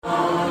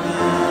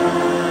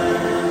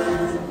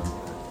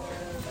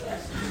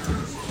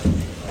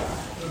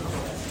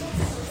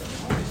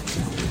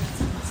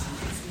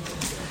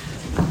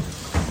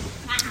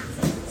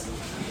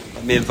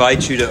me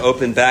invite you to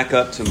open back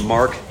up to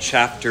Mark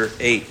chapter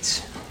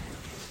 8.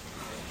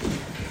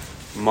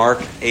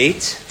 Mark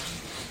 8.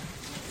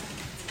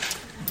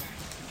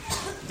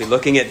 We'll be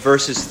looking at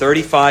verses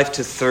 35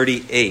 to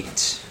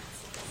 38.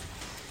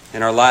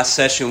 In our last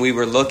session, we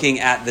were looking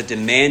at the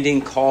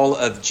demanding call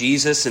of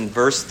Jesus in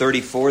verse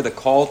 34, the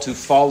call to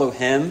follow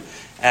him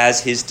as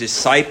his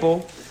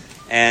disciple.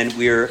 And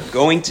we're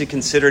going to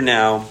consider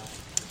now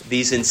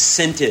these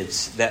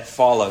incentives that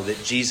follow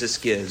that Jesus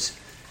gives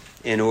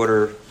in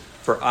order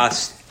for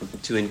us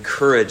to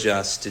encourage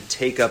us to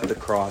take up the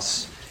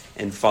cross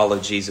and follow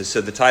Jesus. So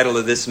the title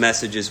of this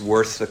message is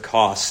Worth the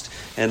Cost.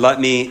 And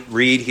let me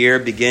read here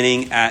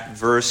beginning at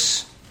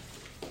verse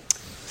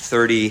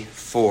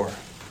 34.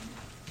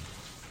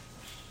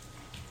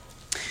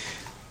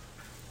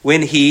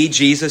 When he,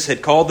 Jesus,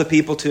 had called the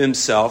people to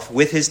himself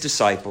with his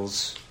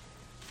disciples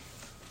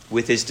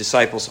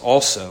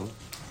also,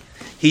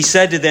 he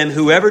said to them,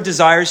 "Whoever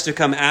desires to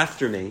come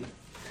after me,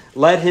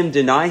 let him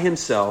deny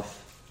himself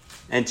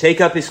and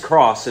take up his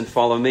cross and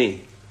follow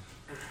me.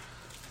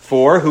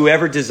 For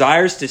whoever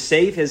desires to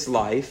save his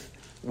life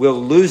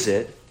will lose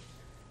it,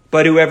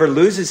 but whoever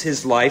loses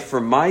his life for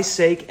my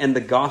sake and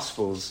the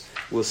gospel's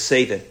will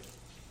save it.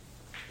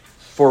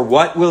 For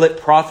what will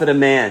it profit a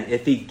man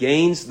if he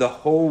gains the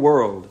whole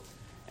world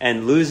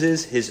and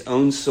loses his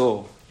own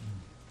soul?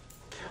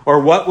 Or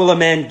what will a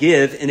man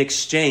give in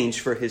exchange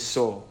for his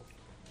soul?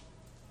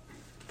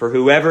 For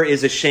whoever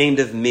is ashamed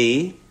of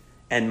me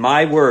and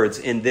my words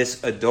in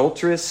this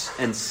adulterous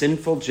and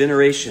sinful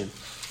generation,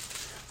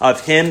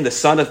 of him the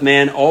Son of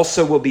Man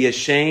also will be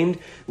ashamed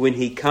when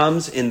he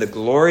comes in the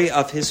glory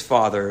of his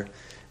Father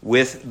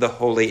with the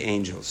holy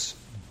angels."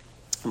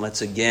 And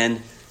let's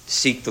again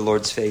seek the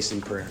Lord's face in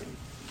prayer.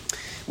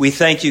 We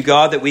thank you,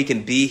 God, that we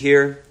can be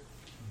here.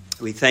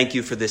 We thank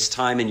you for this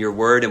time in your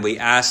word, and we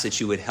ask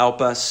that you would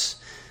help us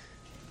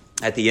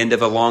at the end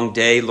of a long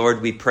day.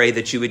 Lord, we pray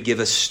that you would give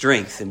us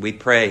strength, and we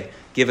pray,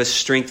 give us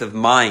strength of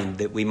mind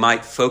that we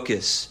might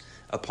focus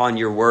upon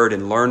your word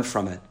and learn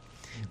from it.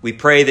 We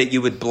pray that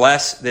you would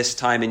bless this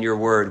time in your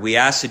word. We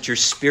ask that your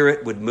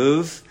spirit would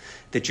move,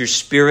 that your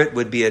spirit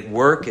would be at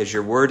work as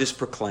your word is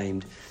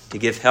proclaimed, to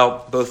give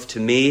help both to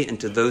me and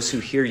to those who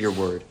hear your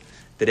word,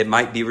 that it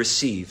might be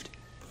received.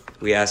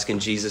 We ask in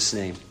Jesus'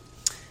 name.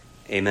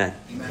 Amen.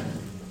 Amen.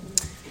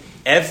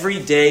 Every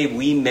day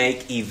we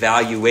make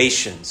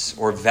evaluations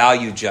or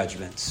value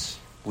judgments.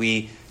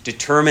 We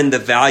determine the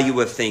value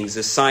of things,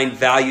 assign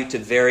value to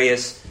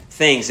various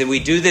things. And we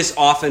do this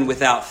often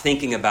without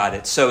thinking about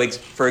it. So,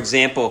 for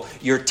example,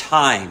 your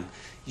time.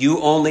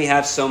 You only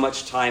have so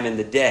much time in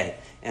the day.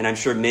 And I'm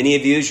sure many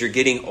of you, as you're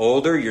getting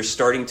older, you're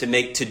starting to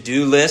make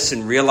to-do lists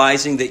and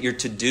realizing that your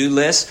to-do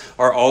lists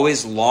are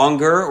always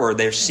longer, or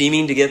they're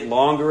seeming to get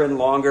longer and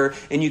longer,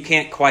 and you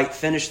can't quite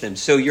finish them.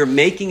 So you're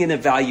making an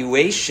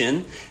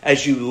evaluation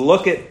as you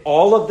look at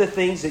all of the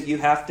things that you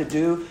have to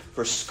do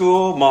for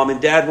school. Mom and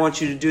dad want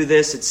you to do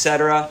this,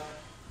 etc.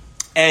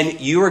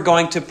 And you are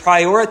going to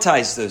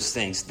prioritize those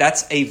things.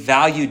 That's a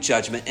value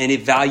judgment, an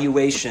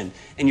evaluation.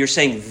 And you're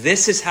saying,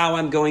 this is how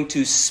I'm going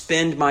to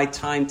spend my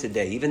time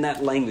today. Even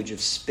that language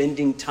of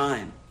spending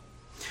time.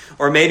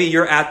 Or maybe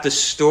you're at the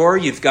store,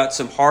 you've got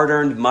some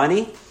hard-earned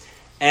money,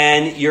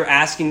 and you're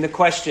asking the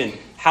question,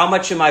 how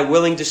much am I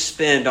willing to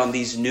spend on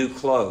these new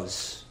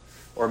clothes?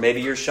 Or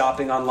maybe you're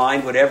shopping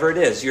online, whatever it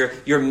is.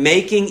 You're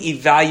making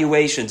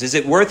evaluations. Is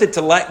it worth it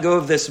to let go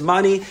of this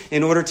money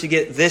in order to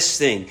get this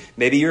thing?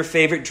 Maybe your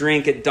favorite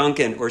drink at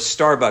Dunkin' or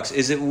Starbucks.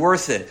 Is it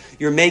worth it?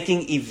 You're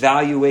making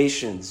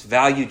evaluations,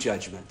 value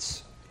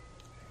judgments.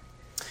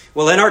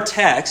 Well, in our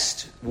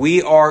text,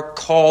 we are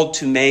called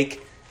to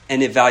make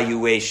an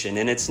evaluation.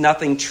 And it's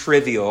nothing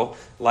trivial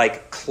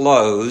like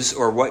clothes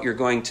or what you're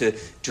going to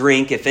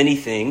drink, if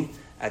anything,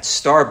 at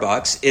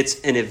Starbucks. It's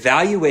an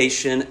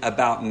evaluation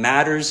about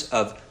matters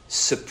of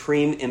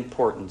supreme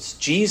importance.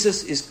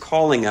 Jesus is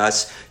calling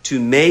us to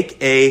make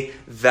a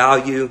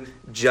value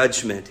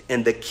judgment.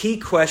 And the key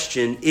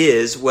question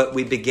is what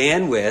we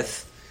began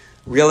with,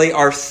 really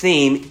our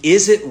theme,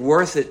 is it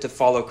worth it to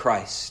follow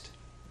Christ?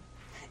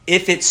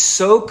 If it's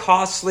so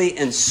costly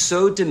and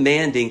so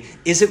demanding,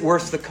 is it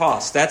worth the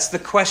cost? That's the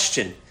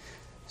question.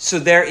 So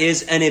there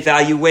is an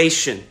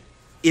evaluation.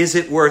 Is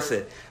it worth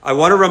it? I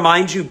want to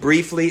remind you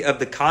briefly of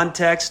the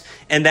context,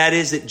 and that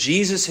is that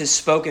Jesus has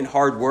spoken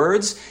hard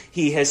words.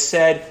 He has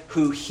said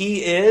who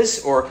he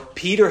is, or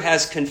Peter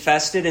has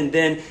confessed it, and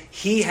then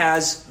he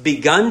has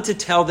begun to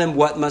tell them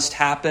what must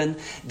happen.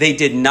 They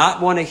did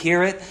not want to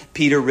hear it.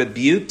 Peter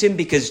rebuked him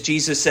because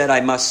Jesus said,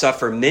 I must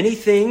suffer many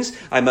things.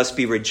 I must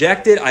be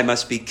rejected. I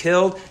must be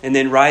killed, and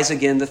then rise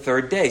again the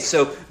third day.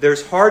 So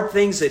there's hard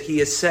things that he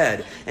has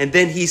said. And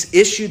then he's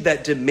issued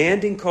that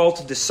demanding call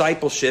to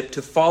discipleship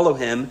to follow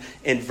him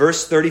in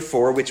verse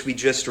 34, which we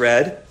just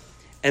read.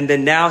 And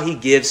then now he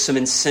gives some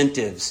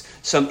incentives,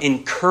 some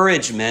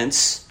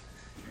encouragements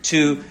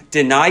to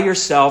deny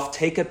yourself,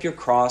 take up your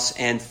cross,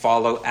 and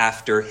follow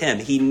after him.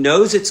 He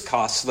knows it's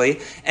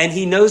costly, and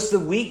he knows the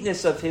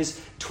weakness of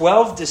his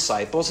 12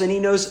 disciples, and he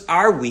knows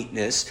our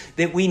weakness,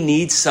 that we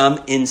need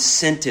some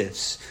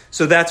incentives.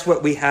 So that's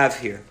what we have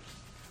here.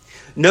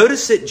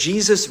 Notice that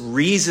Jesus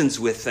reasons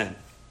with them.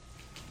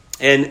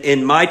 And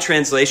in my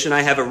translation,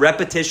 I have a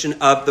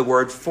repetition of the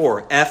word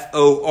for,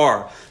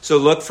 F-O-R. So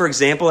look, for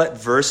example, at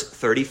verse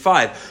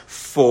 35.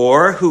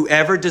 For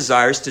whoever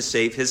desires to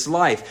save his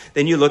life.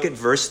 Then you look at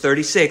verse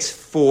 36.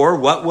 For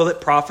what will it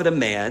profit a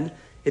man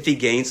if he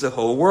gains the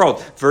whole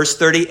world? Verse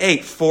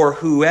 38. For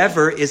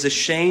whoever is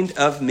ashamed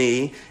of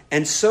me,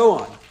 and so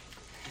on.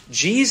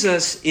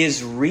 Jesus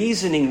is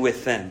reasoning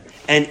with them.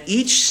 And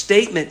each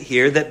statement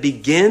here that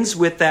begins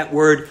with that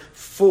word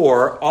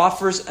for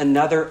offers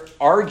another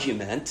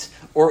argument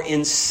or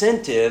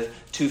incentive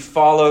to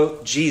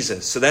follow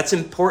Jesus. So that's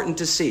important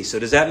to see. So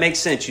does that make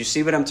sense? You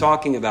see what I'm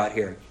talking about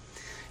here?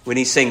 When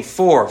he's saying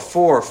for,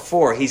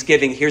 he's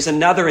giving, here's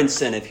another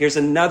incentive, here's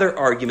another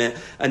argument,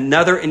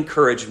 another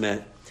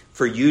encouragement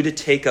for you to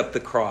take up the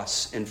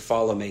cross and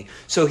follow me.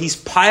 So he's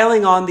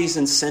piling on these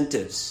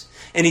incentives.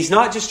 And he's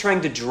not just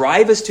trying to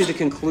drive us to the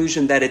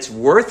conclusion that it's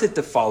worth it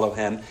to follow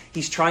him.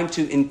 He's trying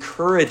to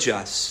encourage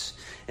us.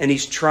 And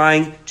he's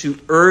trying to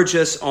urge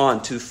us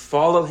on to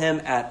follow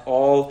him at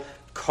all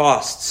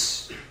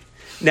costs.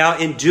 Now,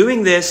 in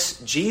doing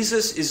this,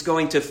 Jesus is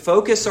going to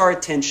focus our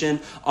attention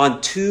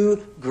on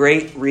two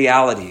great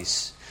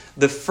realities.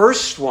 The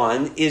first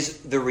one is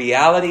the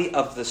reality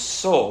of the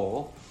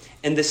soul,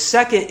 and the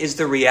second is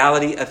the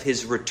reality of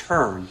his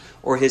return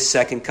or his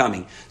second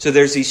coming. So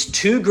there's these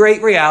two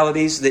great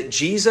realities that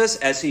Jesus,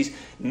 as he's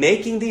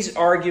making these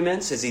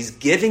arguments, as he's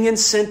giving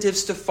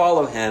incentives to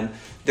follow him,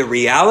 the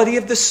reality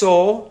of the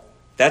soul,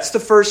 that's the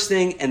first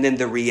thing, and then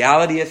the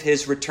reality of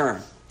his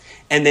return.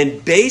 And then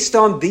based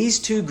on these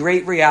two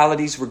great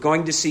realities, we're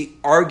going to see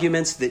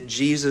arguments that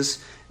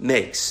Jesus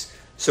makes.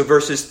 So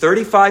verses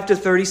 35 to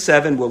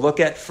 37 we'll look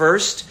at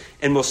first,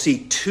 and we'll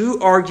see two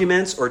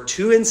arguments or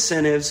two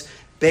incentives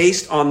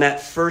based on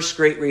that first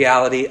great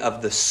reality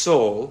of the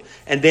soul.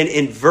 And then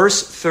in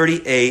verse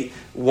 38,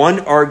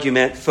 one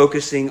argument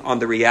focusing on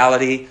the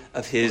reality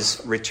of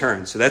his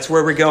return. So that's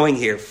where we're going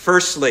here.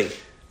 Firstly,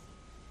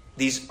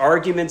 these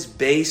arguments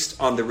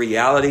based on the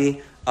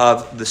reality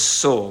of the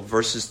soul,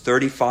 verses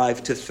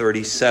 35 to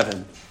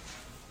 37.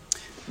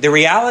 The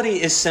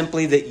reality is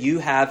simply that you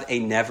have a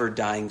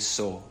never-dying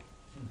soul.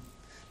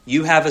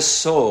 You have a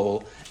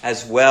soul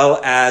as well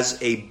as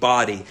a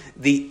body.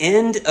 The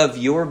end of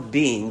your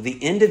being,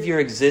 the end of your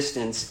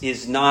existence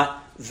is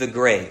not the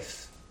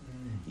grave.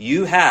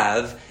 You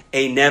have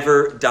a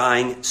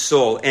never-dying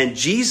soul. And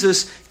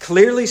Jesus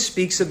clearly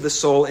speaks of the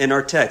soul in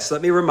our text.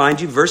 Let me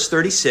remind you, verse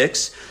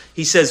 36,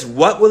 he says,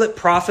 what will it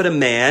profit a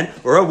man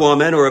or a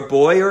woman or a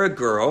boy or a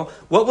girl?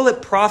 What will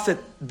it profit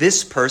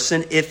this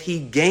person if he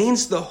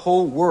gains the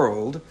whole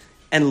world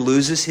and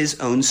loses his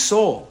own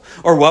soul?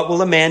 Or what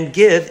will a man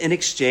give in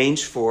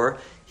exchange for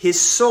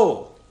his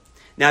soul?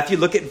 Now, if you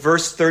look at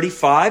verse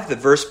 35, the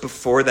verse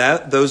before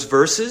that, those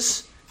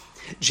verses,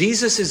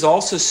 Jesus is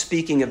also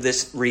speaking of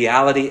this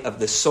reality of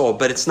the soul,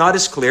 but it's not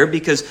as clear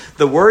because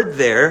the word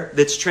there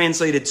that's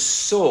translated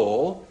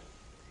soul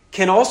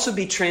can also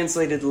be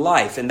translated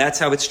life, and that's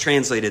how it's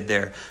translated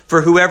there.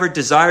 For whoever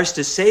desires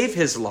to save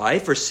his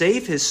life or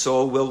save his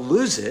soul will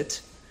lose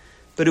it,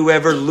 but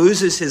whoever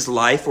loses his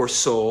life or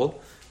soul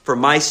for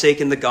my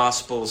sake in the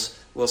Gospels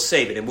will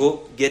save it. And we'll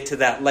get to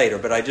that later,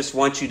 but I just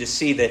want you to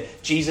see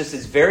that Jesus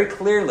is very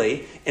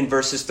clearly in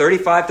verses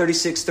 35,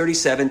 36,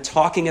 37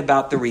 talking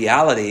about the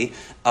reality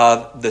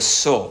of the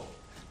soul.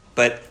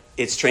 But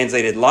it's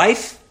translated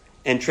life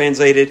and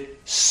translated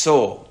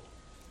soul.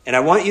 And I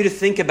want you to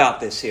think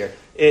about this here.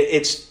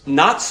 It's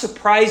not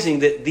surprising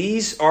that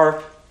these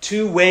are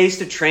two ways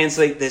to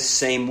translate this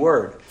same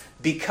word,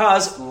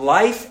 because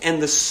life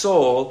and the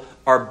soul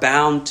are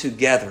bound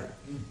together.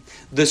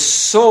 The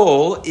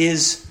soul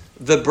is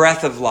the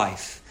breath of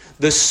life.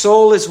 The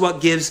soul is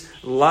what gives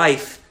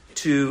life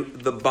to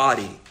the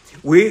body.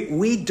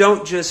 We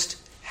don't just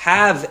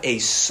have a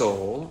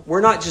soul.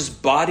 We're not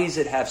just bodies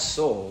that have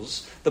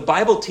souls. The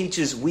Bible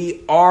teaches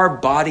we are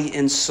body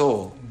and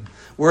soul.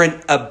 We're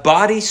a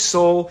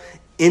body-soul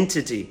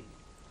entity.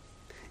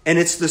 And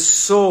it's the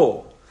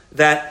soul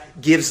that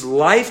gives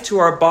life to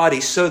our body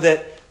so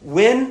that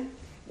when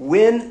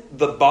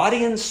the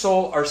body and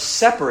soul are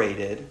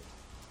separated,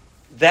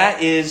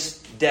 that is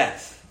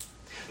death.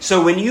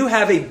 So when you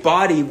have a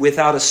body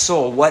without a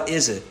soul, what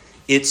is it?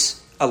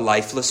 It's a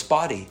lifeless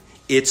body.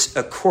 It's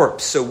a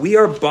corpse. So we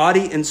are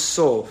body and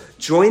soul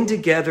joined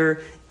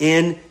together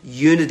in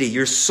unity.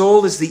 Your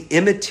soul is the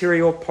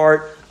immaterial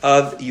part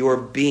of your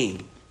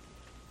being.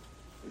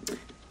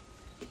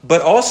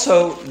 But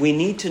also, we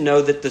need to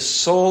know that the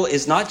soul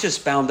is not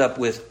just bound up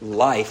with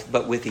life,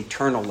 but with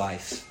eternal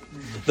life.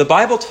 The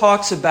Bible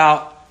talks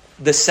about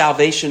the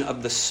salvation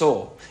of the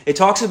soul. It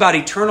talks about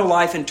eternal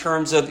life in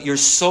terms of your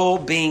soul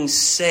being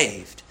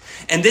saved.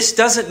 And this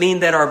doesn't mean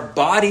that our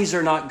bodies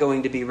are not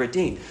going to be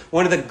redeemed.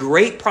 One of the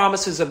great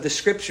promises of the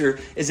Scripture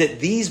is that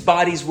these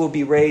bodies will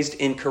be raised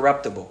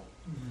incorruptible.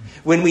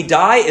 When we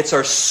die, it's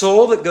our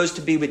soul that goes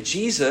to be with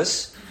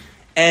Jesus,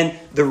 And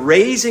the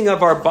raising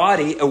of our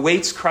body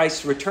awaits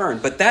Christ's return.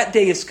 But that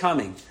day is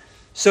coming.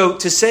 So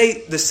to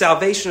say the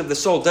salvation of the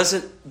soul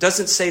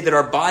doesn't say that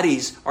our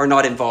bodies are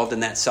not involved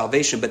in that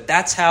salvation. But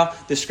that's how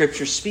the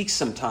Scripture speaks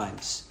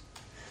sometimes.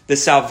 The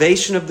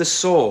salvation of the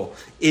soul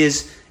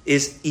is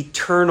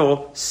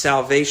eternal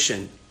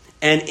salvation.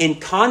 And in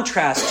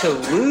contrast to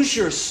lose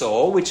your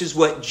soul, which is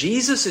what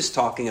Jesus is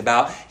talking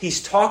about,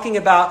 he's talking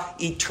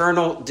about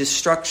eternal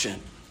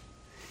destruction.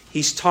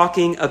 He's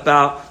talking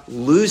about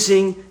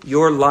losing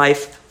your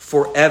life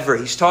forever.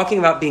 He's talking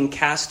about being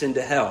cast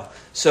into hell.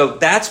 So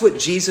that's what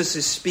Jesus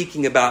is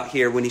speaking about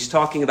here when he's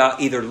talking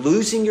about either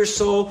losing your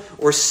soul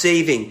or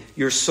saving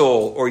your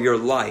soul or your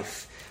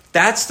life.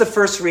 That's the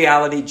first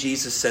reality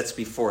Jesus sets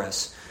before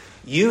us.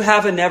 You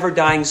have a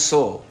never-dying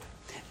soul,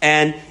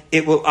 and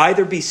it will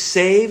either be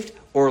saved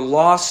or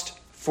lost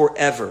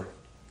forever.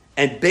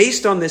 And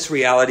based on this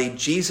reality,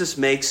 Jesus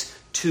makes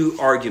two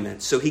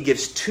arguments. So he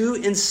gives two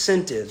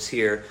incentives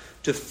here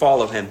to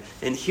follow him.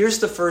 And here's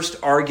the first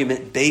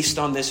argument based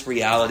on this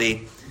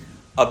reality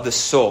of the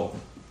soul.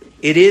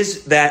 It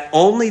is that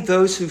only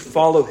those who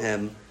follow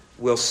him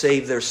will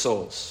save their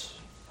souls.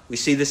 We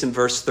see this in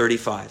verse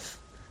 35.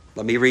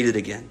 Let me read it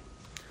again.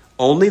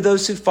 Only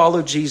those who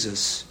follow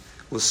Jesus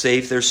will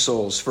save their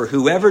souls. For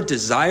whoever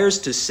desires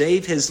to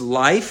save his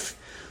life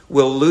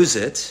will lose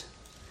it,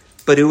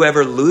 but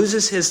whoever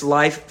loses his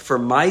life for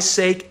my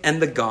sake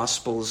and the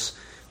gospel's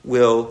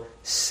will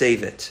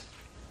save it.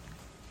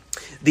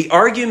 The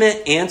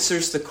argument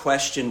answers the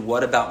question,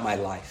 what about my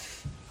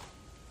life?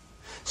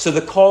 So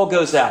the call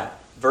goes out.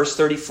 Verse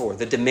 34,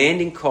 the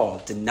demanding call,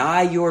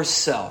 deny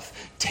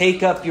yourself,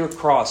 take up your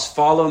cross,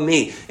 follow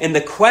me. And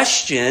the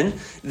question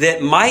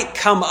that might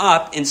come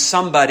up in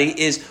somebody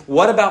is,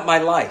 what about my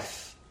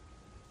life?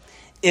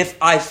 If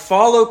I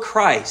follow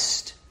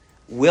Christ,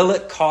 will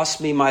it cost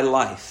me my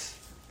life?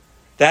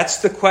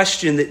 That's the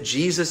question that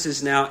Jesus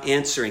is now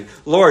answering.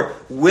 Lord,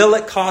 will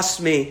it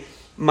cost me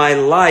my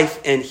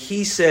life? And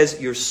he says,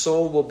 your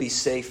soul will be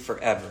safe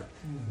forever.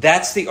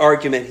 That's the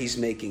argument he's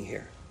making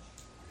here.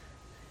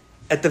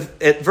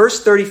 At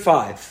verse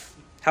 35,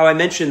 how I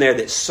mentioned there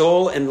that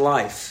soul and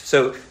life.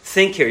 So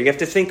think here. You have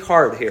to think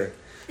hard here.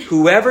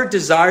 Whoever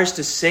desires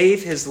to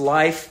save his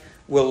life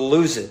will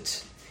lose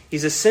it.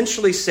 He's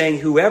essentially saying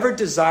whoever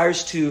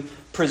desires to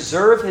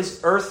preserve his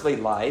earthly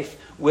life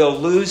will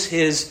lose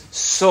his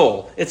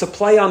soul. It's a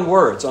play on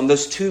words, on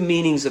those two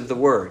meanings of the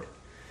word.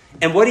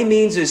 And what he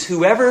means is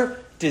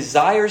whoever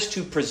desires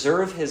to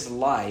preserve his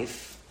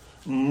life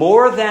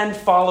more than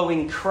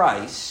following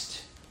Christ,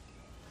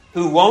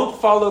 who won't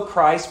follow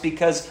Christ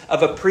because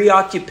of a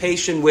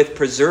preoccupation with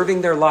preserving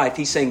their life,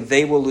 he's saying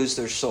they will lose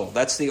their soul.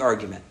 That's the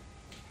argument.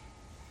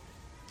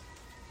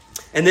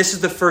 And this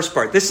is the first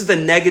part. This is the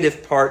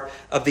negative part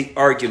of the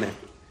argument.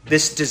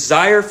 This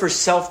desire for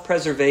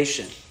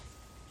self-preservation.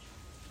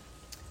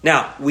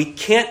 Now, we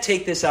can't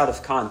take this out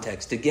of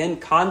context. Again,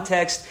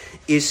 context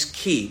is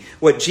key.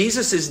 What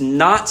Jesus is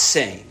not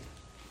saying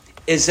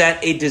is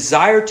that a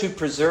desire to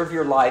preserve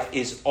your life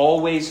is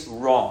always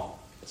wrong.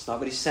 That's not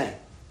what he's saying.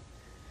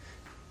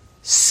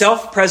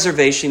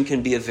 Self-preservation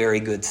can be a very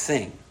good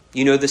thing.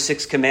 You know the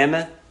sixth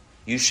commandment?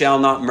 You shall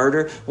not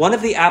murder. One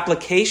of the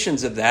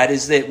applications of that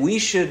is that we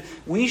should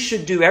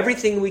do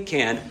everything we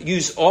can,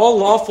 use all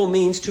lawful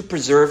means to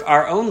preserve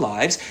our own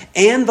lives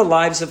and the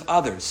lives of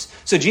others.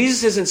 So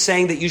Jesus isn't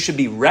saying that you should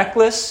be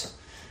reckless,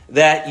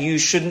 that you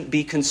shouldn't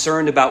be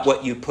concerned about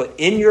what you put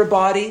in your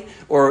body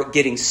or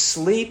getting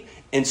sleep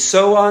and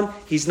so on.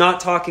 He's not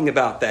talking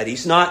about that.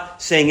 He's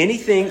not saying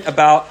anything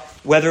about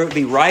whether it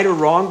be right or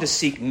wrong to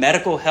seek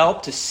medical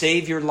help to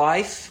save your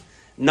life.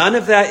 None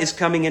of that is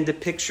coming into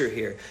picture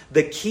here.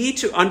 The key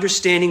to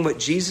understanding what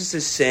Jesus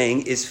is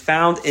saying is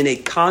found in a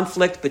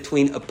conflict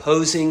between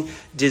opposing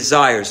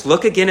desires.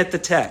 Look again at the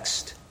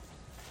text.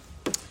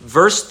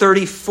 Verse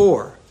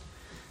 34,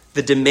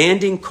 the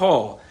demanding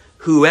call,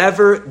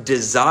 whoever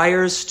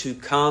desires to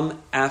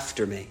come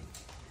after me.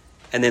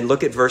 And then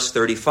look at verse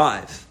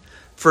 35.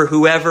 For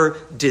whoever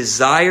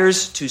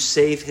desires to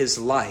save his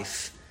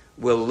life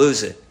will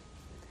lose it.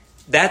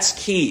 That's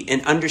key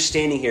in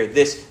understanding here,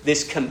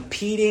 this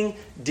competing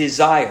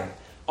desire.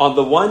 On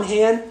the one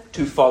hand,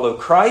 to follow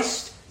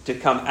Christ, to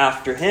come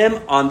after him.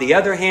 On the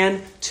other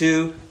hand,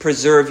 to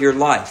preserve your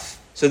life.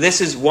 So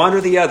this is one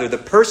or the other. The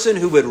person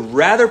who would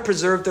rather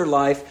preserve their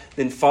life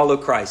than follow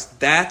Christ.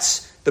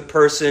 That's the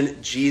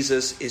person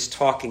Jesus is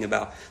talking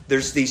about.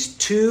 There's these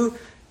two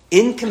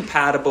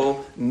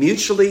incompatible,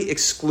 mutually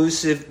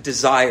exclusive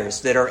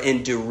desires that are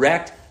in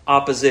direct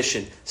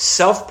opposition.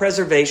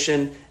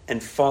 Self-preservation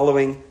and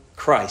following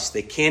Christ.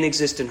 They can't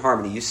exist in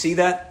harmony. You see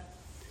that?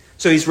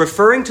 So he's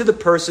referring to the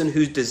person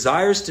who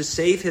desires to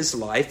save his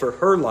life or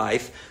her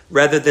life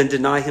rather than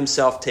deny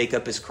himself, take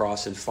up his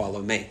cross, and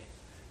follow me.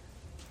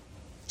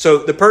 So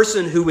the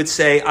person who would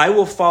say, I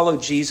will follow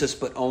Jesus,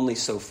 but only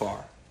so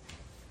far.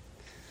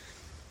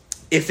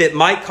 If it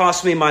might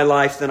cost me my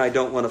life, then I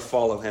don't want to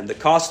follow him. The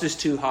cost is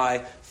too high.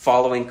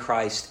 Following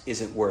Christ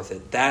isn't worth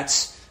it.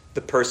 That's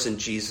the person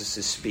Jesus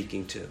is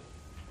speaking to.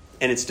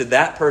 And it's to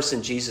that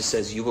person Jesus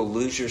says, you will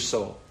lose your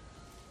soul.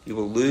 You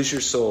will lose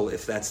your soul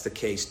if that's the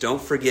case.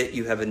 Don't forget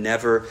you have a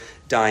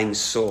never-dying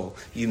soul.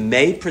 You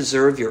may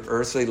preserve your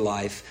earthly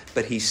life,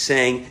 but he's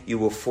saying you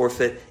will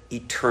forfeit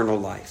eternal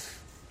life.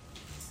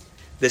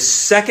 The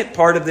second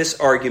part of this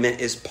argument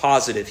is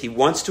positive. He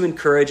wants to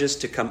encourage us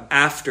to come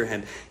after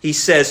him. He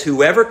says,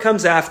 whoever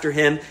comes after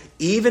him,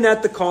 even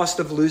at the cost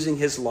of losing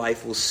his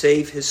life, will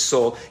save his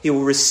soul. He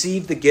will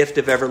receive the gift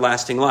of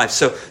everlasting life.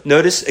 So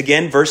notice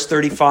again, verse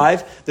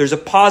 35, there's a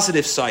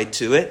positive side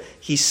to it.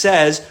 He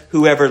says,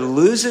 whoever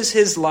loses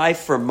his life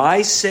for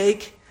my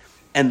sake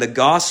and the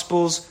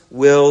gospel's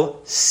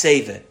will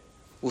save it,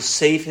 will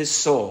save his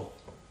soul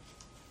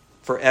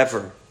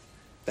forever.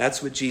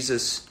 That's what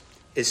Jesus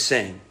is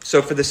saying.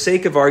 So for the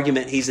sake of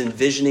argument, he's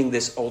envisioning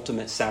this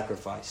ultimate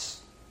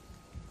sacrifice.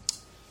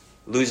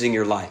 Losing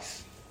your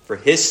life for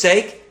his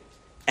sake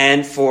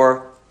and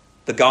for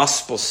the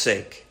gospel's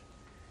sake.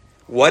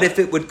 What if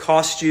it would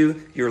cost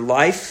you your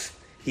life?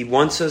 He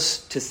wants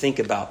us to think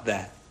about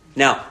that.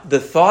 Now, the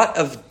thought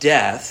of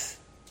death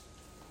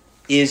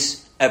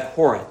is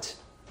abhorrent.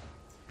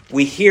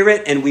 We hear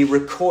it and we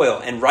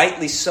recoil, and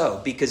rightly so,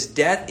 because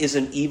death is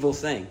an evil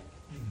thing.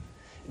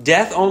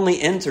 Death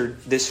only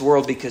entered this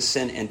world because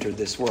sin entered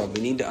this world.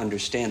 We need to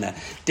understand that.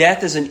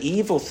 Death is an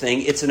evil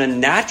thing. It's an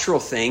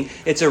unnatural thing.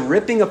 It's a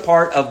ripping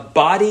apart of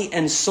body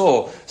and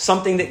soul,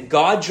 something that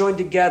God joined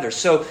together.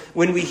 So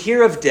when we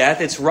hear of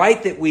death, it's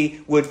right that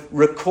we would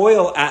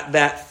recoil at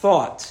that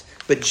thought.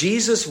 But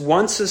Jesus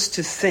wants us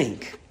to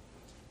think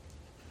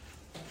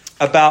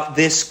about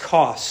this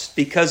cost,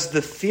 because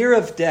the fear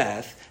of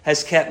death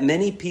has kept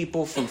many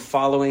people from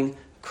following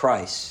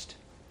Christ.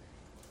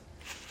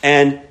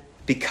 And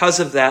because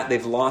of that,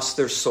 they've lost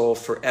their soul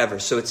forever.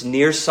 So it's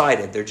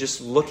nearsighted. They're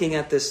just looking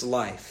at this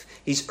life.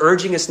 He's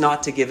urging us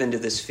not to give into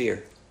this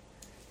fear.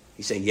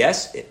 He's saying,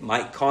 yes, it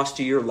might cost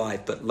you your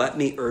life, but let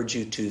me urge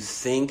you to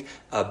think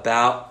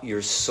about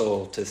your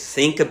soul, to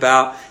think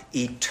about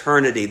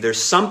eternity.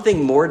 There's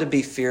something more to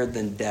be feared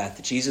than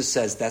death. Jesus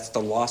says that's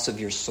the loss of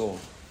your soul.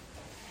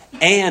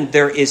 And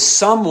there is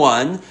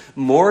someone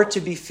more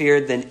to be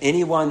feared than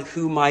anyone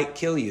who might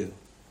kill you.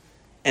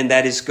 And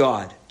that is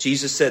God.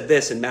 Jesus said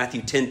this in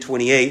Matthew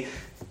 10:28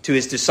 to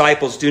his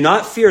disciples, do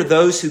not fear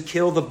those who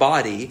kill the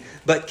body,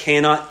 but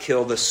cannot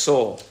kill the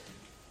soul.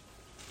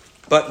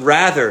 But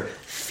rather,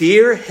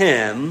 fear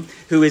him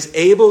who is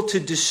able to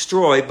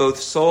destroy both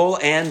soul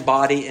and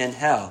body in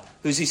hell.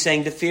 Who's he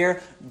saying to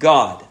fear?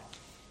 God.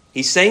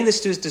 He's saying this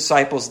to his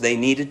disciples. They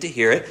needed to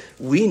hear it.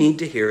 We need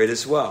to hear it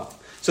as well.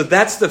 So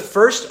that's the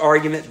first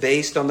argument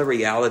based on the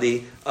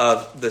reality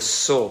of the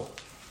soul.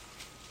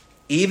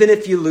 Even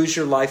if you lose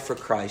your life for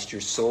Christ,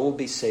 your soul will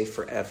be saved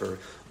forever.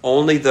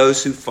 Only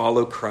those who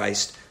follow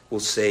Christ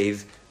will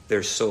save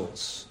their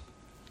souls.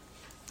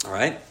 All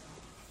right?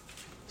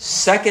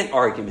 Second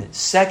argument,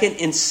 second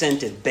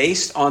incentive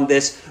based on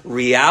this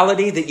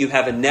reality that you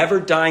have a never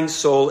dying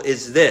soul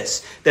is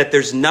this, that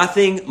there's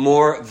nothing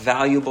more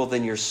valuable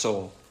than your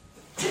soul.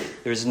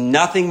 There's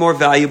nothing more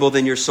valuable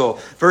than your soul.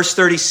 Verse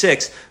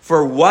 36,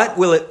 for what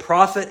will it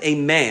profit a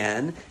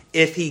man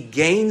if he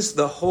gains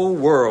the whole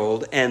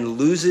world and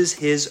loses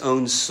his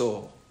own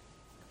soul?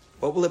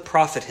 What will it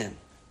profit him?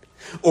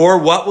 Or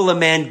what will a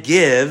man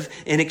give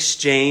in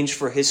exchange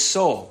for his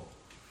soul?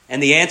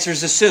 And the answer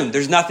is assumed.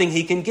 There's nothing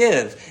he can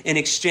give in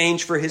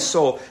exchange for his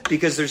soul,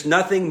 because there's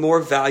nothing more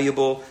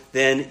valuable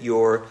than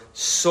your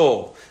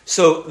soul.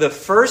 So the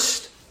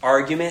first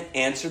argument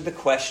answered the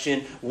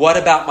question, what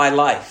about my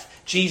life?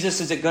 Jesus,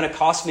 is it going to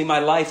cost me my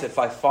life if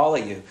I follow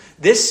you?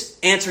 This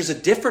answers a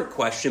different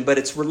question, but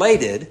it's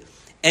related.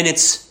 And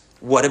it's,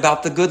 what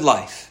about the good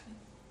life?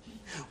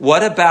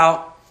 What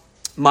about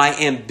my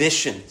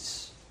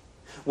ambitions?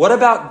 What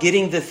about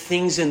getting the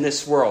things in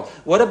this world?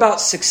 What about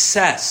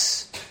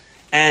success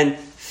and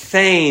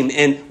fame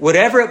and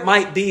whatever it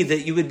might be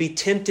that you would be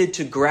tempted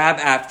to grab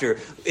after?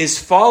 Is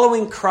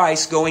following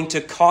Christ going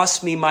to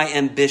cost me my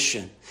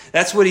ambition?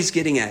 That's what he's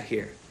getting at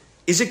here.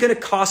 Is it going to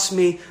cost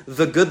me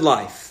the good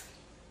life?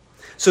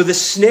 So the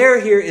snare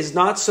here is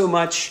not so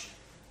much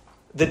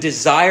the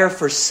desire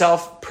for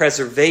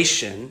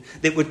self-preservation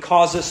that would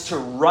cause us to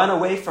run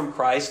away from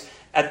Christ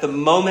at the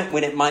moment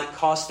when it might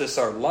cost us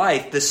our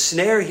life. The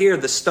snare here,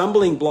 the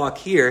stumbling block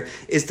here,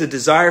 is the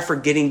desire for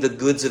getting the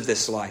goods of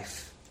this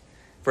life,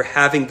 for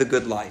having the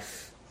good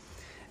life.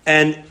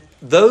 And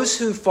those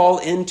who fall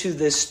into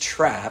this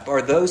trap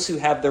are those who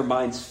have their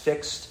minds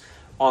fixed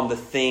on the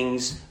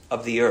things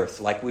of the earth.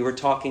 Like we were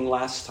talking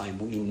last time,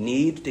 we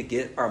need to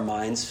get our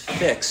minds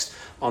fixed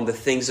on the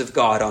things of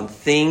God, on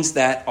things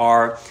that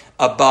are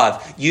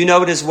above. You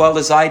know it as well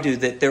as I do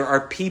that there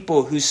are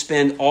people who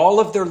spend all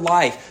of their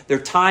life, their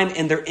time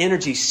and their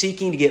energy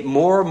seeking to get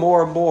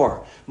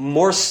more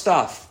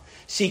stuff,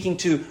 seeking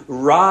to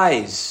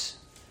rise.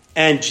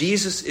 And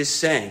Jesus is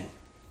saying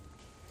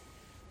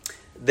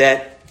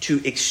that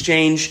to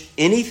exchange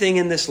anything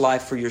in this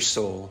life for your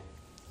soul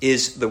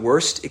is the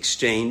worst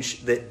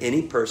exchange that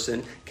any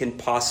person can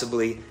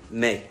possibly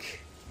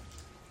make.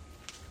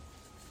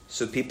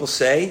 So people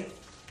say,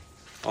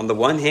 on the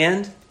one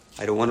hand,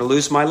 I don't want to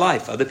lose my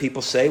life. Other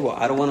people say, well,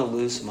 I don't want to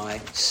lose my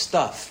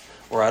stuff.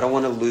 or I don't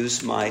want to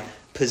lose my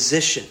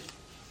position.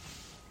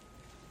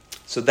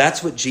 So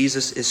that's what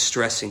Jesus is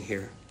stressing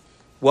here.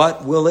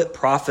 What will it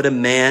profit a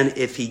man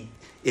if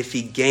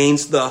he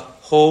gains the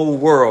whole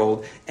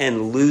world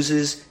and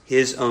loses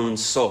his own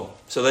soul?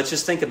 So let's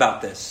just think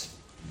about this.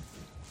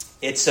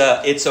 It's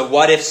a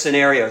what-if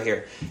scenario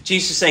here.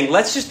 Jesus is saying,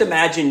 let's just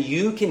imagine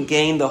you can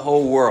gain the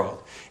whole world.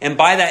 And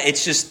by that,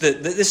 it's just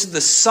this is the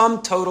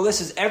sum total.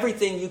 This is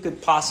everything you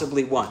could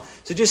possibly want.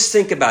 So just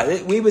think about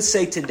it. We would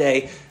say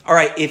today, all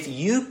right, if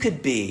you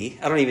could be,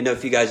 I don't even know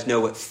if you guys know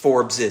what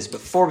Forbes is,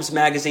 but Forbes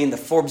magazine, the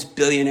Forbes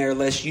billionaire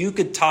list, you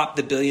could top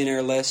the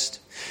billionaire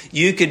list.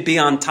 You could be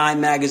on Time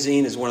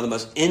magazine as one of the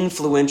most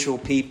influential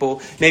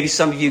people. Maybe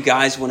some of you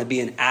guys want to be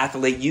an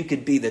athlete. You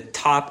could be the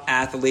top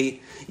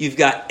athlete. You've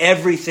got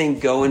everything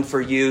going for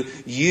you.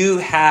 You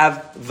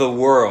have the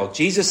world.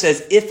 Jesus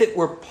says, if it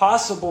were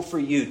possible for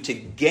you to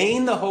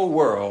gain the whole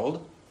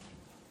world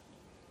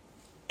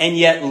and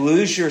yet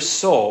lose your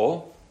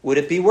soul, would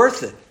it be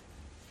worth it?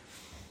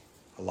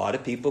 A lot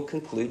of people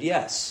conclude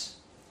yes.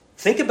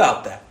 Think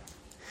about that.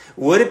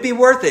 Would it be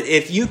worth it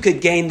if you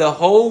could gain the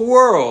whole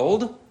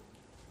world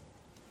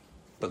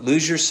but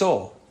lose your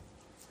soul?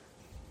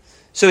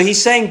 So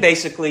he's saying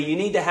basically you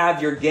need to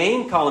have your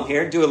gain column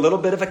here, do a little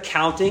bit of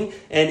accounting,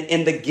 and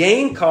in the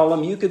gain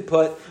column you could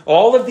put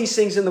all of these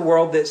things in the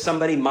world that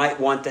somebody might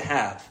want to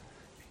have.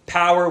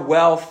 Power,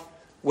 wealth,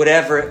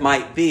 whatever it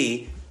might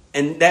be.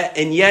 And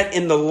yet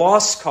in the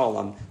loss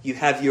column you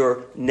have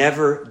your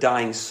never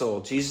dying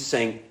soul. Jesus is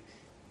saying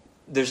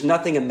there's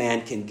nothing a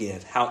man can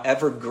give,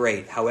 however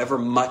great, however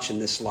much in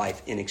this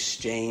life, in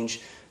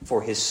exchange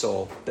for his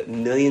soul. But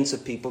millions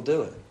of people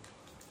do it.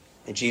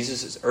 And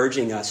Jesus is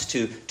urging us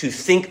to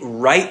think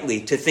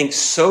rightly, to think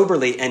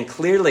soberly and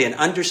clearly, and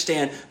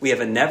understand we have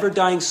a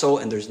never-dying soul,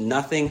 and there's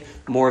nothing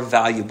more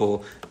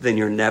valuable than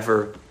your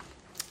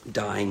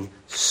never-dying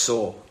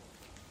soul.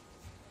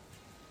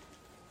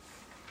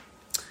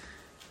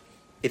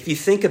 If you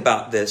think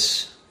about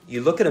this,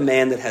 you look at a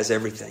man that has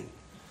everything,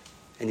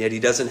 and yet he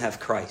doesn't have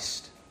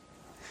Christ.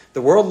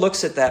 The world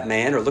looks at that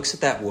man or looks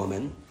at that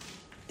woman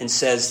and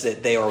says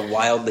that they are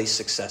wildly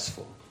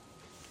successful.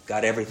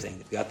 Got everything.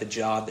 They've got the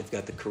job, they've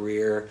got the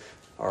career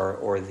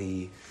or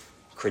the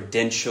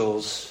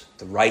credentials,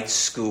 the right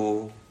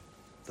school,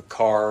 the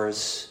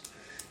cars.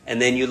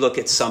 And then you look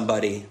at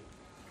somebody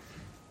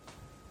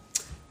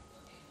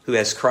who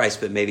has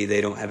Christ, but maybe they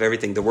don't have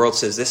everything. The world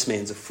says this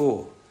man's a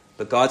fool.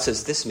 But God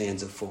says this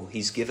man's a fool.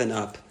 He's given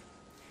up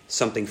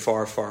something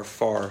far, far,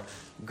 far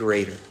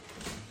greater.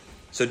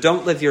 So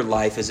don't live your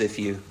life as if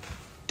you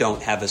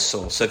don't have a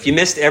soul. So if you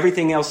missed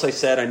everything else I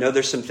said, I know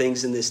there's some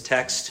things in this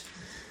text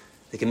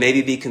that can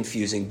maybe be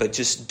confusing, but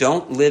just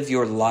don't live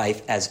your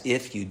life as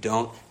if you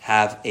don't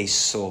have a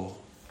soul.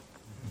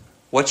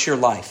 What's your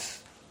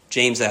life?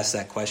 James asked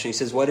that question. He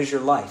says, what is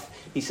your life?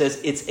 He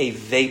says, it's a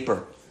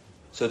vapor.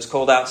 So it's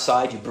cold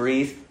outside, you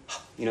breathe,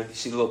 you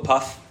see the little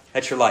puff?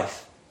 That's your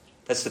life.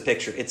 That's the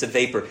picture. It's a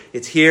vapor.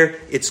 It's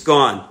here, it's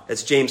gone.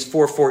 That's James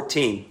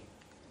 4:14.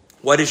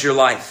 What is your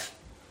life?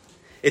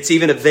 It's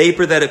even a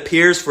vapor that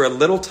appears for a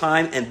little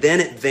time and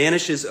then it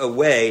vanishes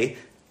away,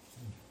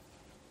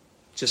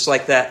 just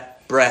like that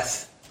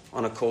breath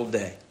on a cold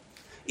day.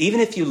 Even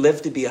if you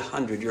live to be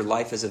 100, your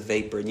life is a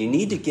vapor. And you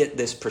need to get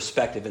this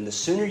perspective. And the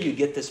sooner you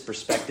get this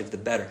perspective, the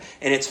better.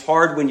 And it's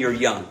hard when you're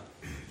young.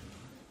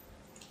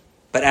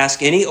 But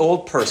ask any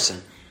old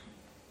person.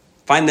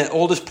 Find the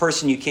oldest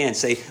person you can.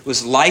 Say,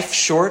 was life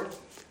short?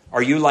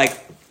 Are you like,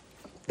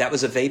 that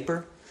was a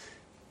vapor?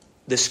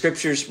 The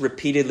scriptures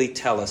repeatedly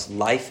tell us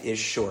life is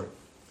short.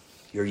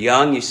 You're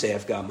young, you say,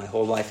 I've got my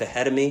whole life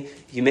ahead of me.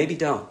 You maybe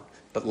don't.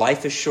 But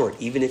life is short,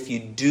 even if you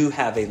do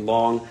have a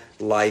long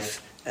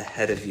life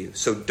ahead of you.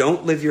 So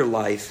don't live your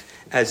life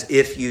as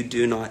if you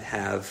do not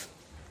have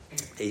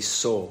a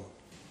soul.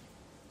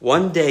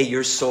 One day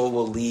your soul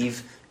will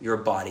leave your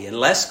body.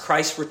 Unless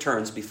Christ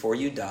returns before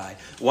you die,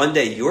 one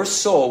day your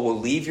soul will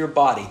leave your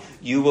body.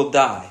 You will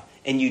die.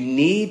 And you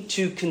need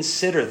to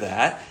consider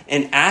that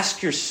and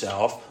ask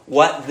yourself,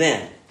 what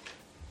then?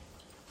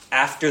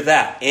 After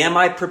that, am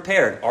I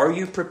prepared? Are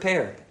you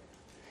prepared?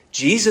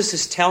 Jesus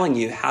is telling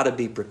you how to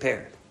be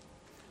prepared,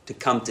 to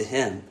come to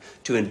him,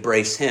 to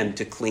embrace him,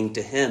 to cling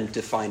to him,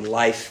 to find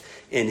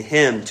life in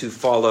him, to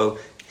follow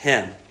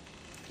him.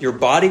 Your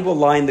body will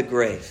lie in the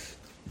grave,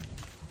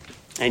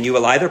 and you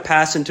will either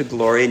pass into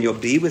glory and you'll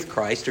be with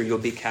Christ, or you'll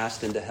be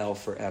cast into hell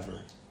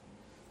forever.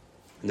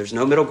 And there's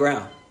no middle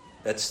ground.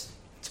 It's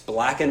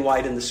black and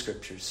white in the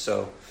scriptures.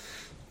 So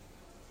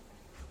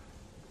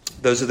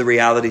those are the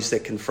realities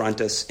that confront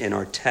us in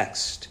our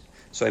text.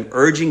 So I'm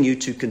urging you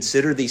to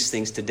consider these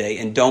things today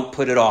and don't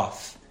put it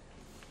off.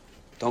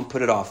 Don't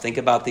put it off. Think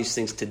about these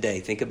things today.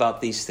 Think about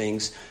these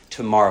things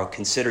tomorrow.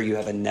 Consider you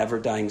have a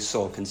never-dying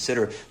soul.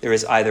 Consider there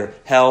is either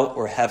hell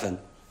or heaven.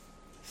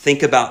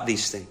 Think about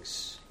these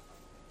things.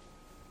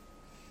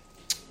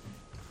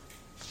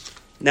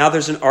 Now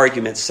there's an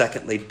argument,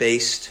 secondly,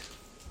 based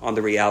on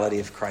the reality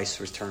of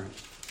Christ's return.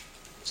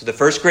 So the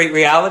first great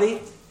reality,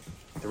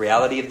 the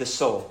reality of the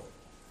soul.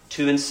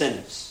 Two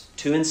incentives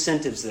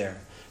there.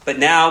 But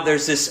now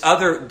there's this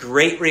other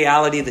great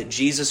reality that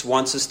Jesus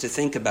wants us to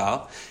think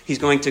about. He's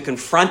going to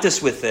confront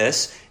us with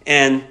this,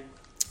 and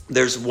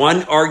there's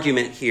one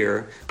argument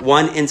here,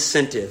 one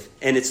incentive,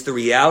 and it's the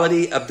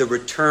reality of the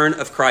return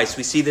of Christ.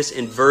 We see this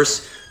in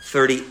verse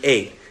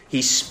 38.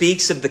 He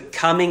speaks of the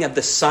coming of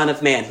the Son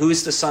of Man. Who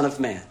is the Son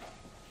of Man?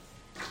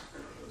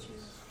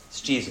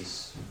 It's Jesus.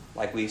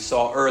 Like we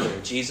saw earlier,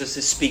 Jesus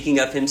is speaking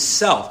of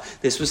himself.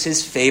 This was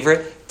his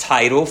favorite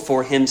title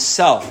for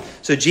himself.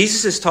 So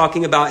Jesus is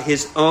talking about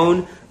his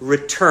own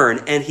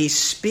return, and he's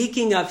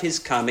speaking of his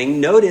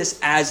coming, notice,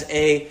 as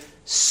a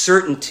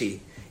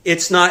certainty.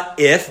 It's not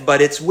if,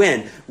 but it's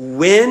when.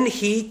 When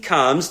he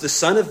comes, the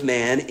Son of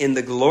Man, in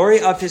the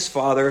glory of his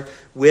Father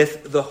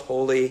with the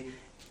holy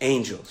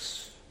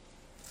angels.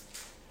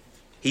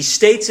 He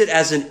states it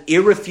as an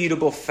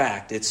irrefutable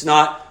fact. It's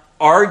not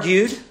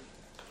argued.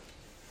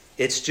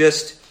 It's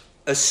just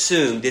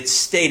assumed. It's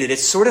stated.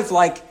 It's sort of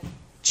like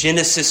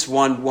Genesis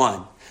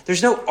 1:1.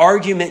 There's no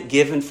argument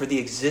given for the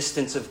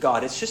existence of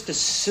God. It's just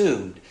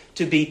assumed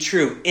to be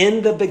true.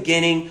 In the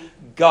beginning,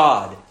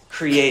 God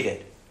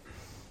created.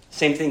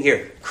 Same thing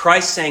here.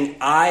 Christ saying,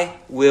 I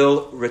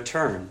will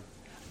return.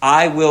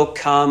 I will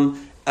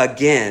come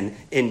again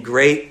in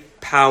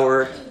great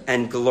power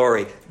and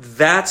glory.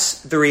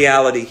 That's the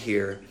reality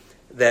here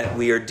that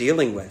we are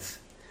dealing with.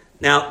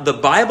 Now, the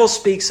Bible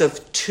speaks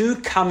of two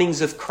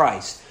comings of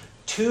Christ,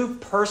 two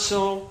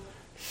personal,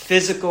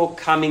 physical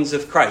comings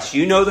of Christ.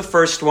 You know the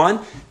first one.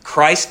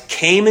 Christ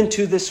came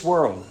into this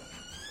world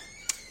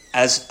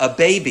as a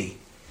baby,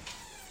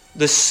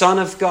 the Son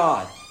of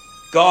God.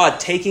 God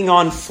taking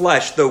on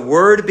flesh. The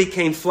Word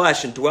became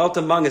flesh and dwelt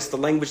among us, the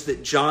language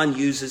that John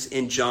uses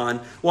in John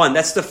 1.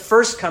 That's the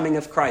first coming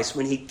of Christ,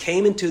 when he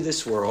came into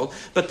this world.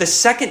 But the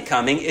second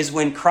coming is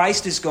when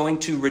Christ is going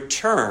to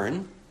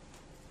return.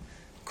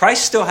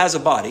 Christ still has a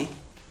body.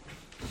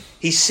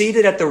 He's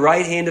seated at the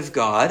right hand of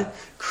God,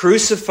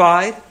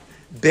 crucified,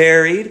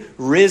 buried,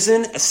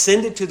 risen,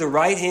 ascended to the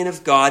right hand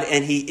of God,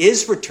 and he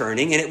is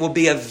returning, and it will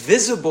be a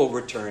visible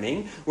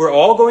returning. We're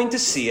all going to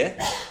see it.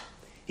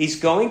 He's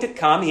going to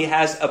come. He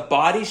has a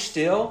body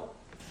still.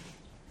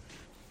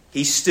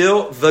 He's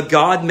still the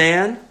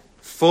God-man,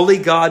 fully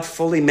God,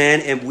 fully man,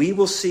 and we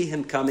will see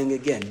him coming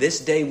again. This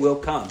day will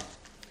come.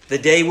 The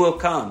day will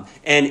come,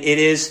 and it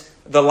is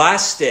the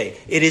last day.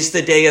 It is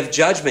the day of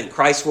judgment.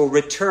 Christ will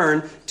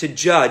return to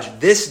judge.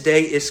 This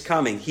day is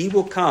coming. He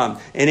will come,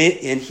 and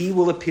he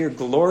will appear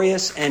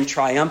glorious and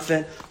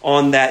triumphant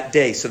on that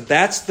day. So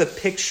that's the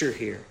picture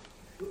here.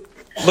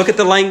 Look at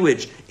the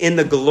language. In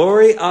the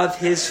glory of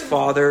his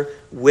Father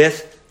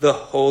with the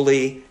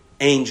holy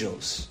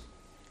angels.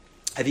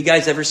 Have you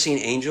guys ever seen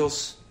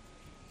angels?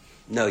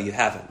 No, you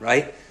haven't,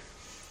 right?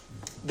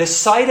 The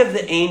sight of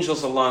the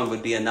angels alone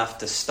would be enough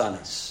to stun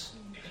us.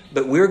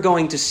 But we're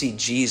going to see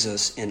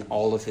Jesus in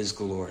all of his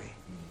glory.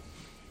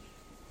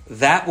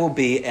 That will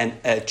be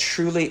a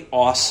truly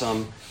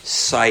awesome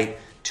sight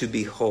to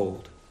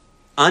behold.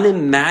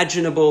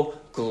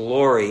 Unimaginable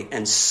glory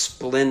and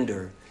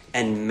splendor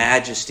and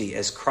majesty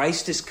as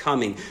Christ is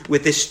coming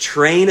with this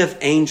train of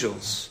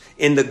angels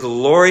in the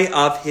glory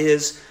of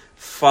his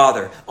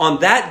Father. On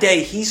that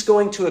day, he's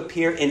going to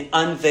appear in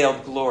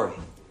unveiled glory.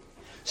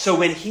 So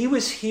when he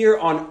was here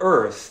on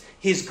earth,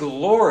 his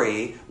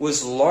glory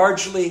was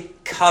largely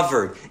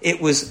covered.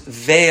 It was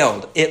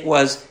veiled. It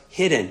was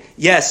hidden.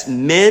 Yes,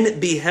 men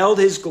beheld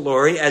his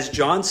glory, as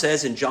John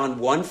says in John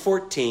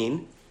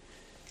 1:14.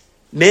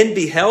 Men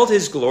beheld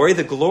his glory,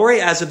 the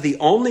glory as of the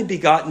only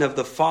begotten of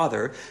the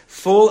Father,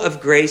 full of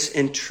grace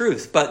and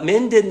truth. But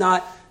men did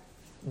not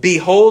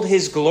behold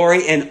his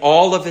glory in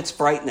all of its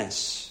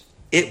brightness.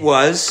 It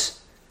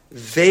was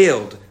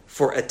veiled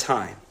for a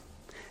time.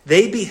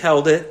 They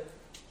beheld it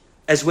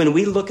as when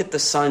we look at the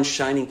sun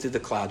shining through the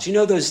clouds. You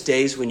know those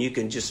days when you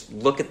can just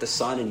look at the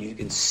sun and you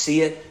can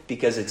see it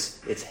because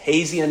it's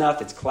hazy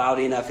enough, it's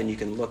cloudy enough, and you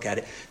can look at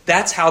it.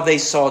 That's how they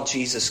saw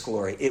Jesus'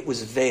 glory. It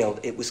was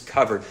veiled. It was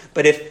covered.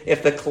 But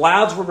if the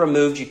clouds were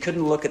removed, you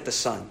couldn't look at the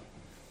sun.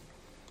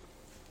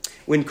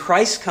 When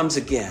Christ comes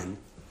again,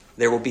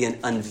 there will be an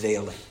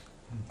unveiling,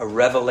 a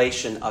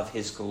revelation of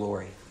his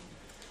glory.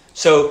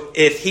 So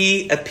if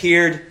he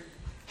appeared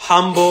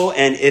humble,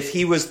 and if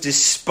he was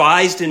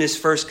despised in his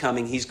first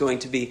coming, he's going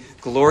to be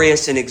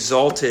glorious and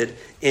exalted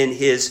in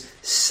his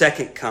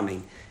second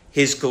coming.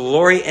 His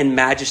glory and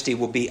majesty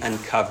will be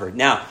uncovered.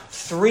 Now,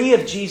 3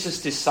 of Jesus'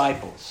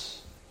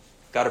 disciples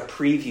got a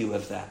preview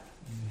of that.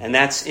 And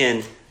that's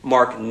in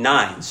Mark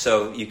 9.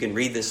 So you can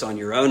read this on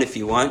your own if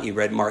you want. You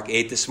read Mark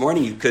 8 this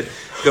morning. You could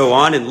go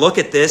on and look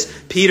at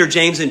this. Peter,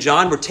 James, and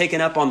John were taken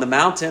up on the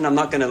mountain. I'm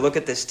not going to look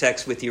at this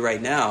text with you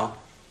right now.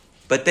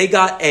 But they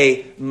got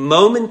a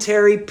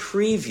momentary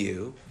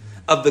preview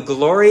of the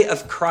glory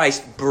of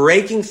Christ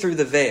breaking through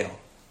the veil.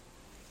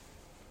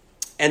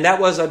 And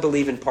that was, I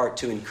believe, in part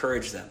to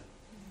encourage them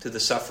to the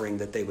suffering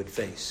that they would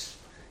face.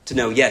 To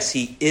know, yes,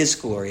 he is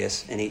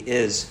glorious and he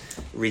is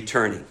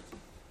returning.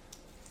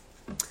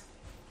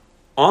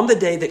 On the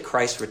day that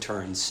Christ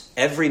returns,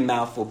 every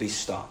mouth will be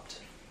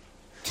stopped.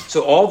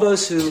 So all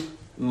those who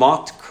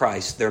mocked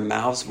Christ, their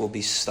mouths will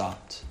be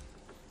stopped.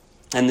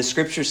 And the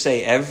scriptures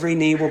say every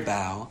knee will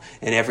bow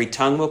and every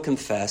tongue will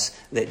confess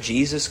that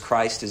Jesus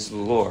Christ is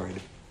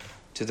Lord,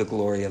 to the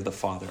glory of the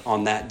Father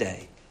on that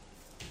day.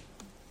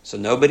 So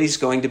nobody's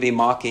going to be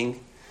mocking.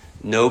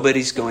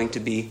 Nobody's going to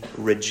be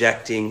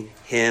rejecting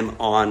him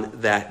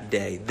on that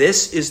day.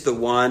 This is the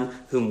one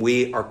whom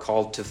we are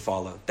called to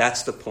follow.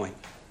 That's the point.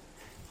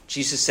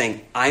 Jesus is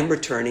saying, I'm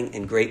returning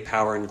in great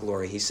power and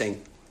glory. He's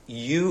saying,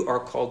 you are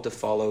called to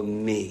follow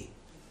me.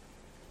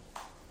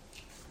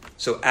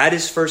 So at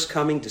his first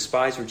coming,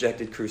 despised,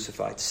 rejected,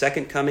 crucified.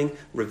 Second coming,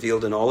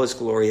 revealed in all his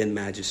glory and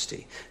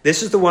majesty.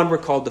 This is the one we're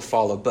called to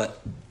follow,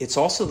 but it's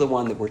also the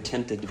one that we're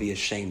tempted to be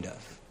ashamed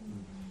of.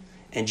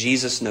 And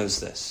Jesus knows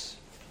this.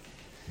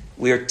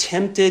 We are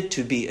tempted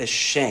to be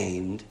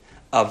ashamed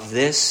of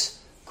this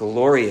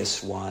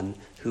glorious one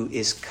who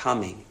is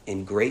coming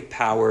in great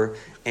power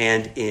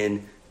and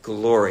in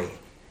glory.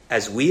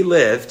 As we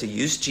live, to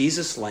use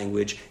Jesus'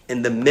 language,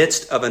 in the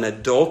midst of an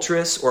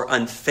adulterous or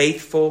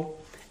unfaithful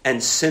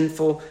and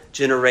sinful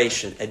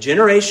generation. A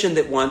generation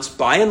that wants,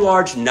 by and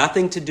large,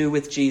 nothing to do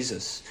with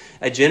Jesus.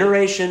 A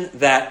generation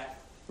that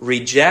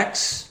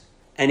rejects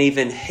and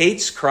even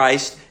hates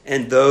Christ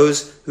and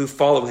those who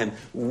follow him.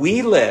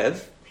 We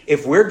live,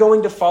 if we're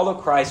going to follow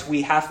Christ,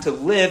 we have to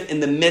live in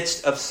the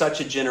midst of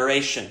such a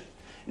generation.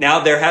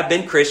 Now, there have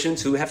been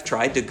Christians who have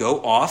tried to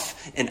go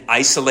off and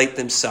isolate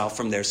themselves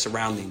from their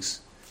surroundings.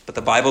 But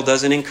the Bible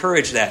doesn't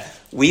encourage that.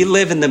 We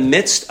live in the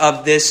midst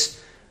of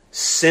this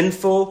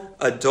sinful,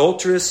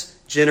 adulterous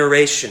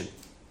generation.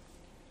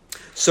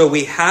 So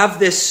we have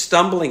this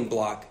stumbling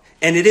block,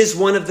 and it is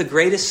one of the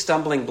greatest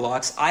stumbling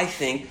blocks, I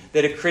think,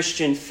 that a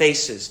Christian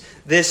faces.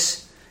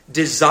 This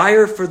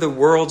desire for the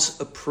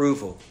world's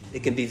approval.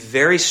 It can be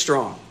very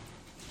strong.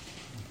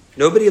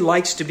 Nobody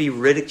likes to be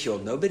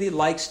ridiculed. Nobody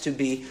likes to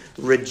be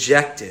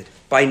rejected.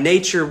 By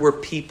nature, we're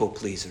people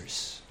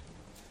pleasers.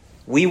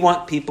 We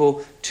want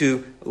people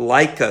to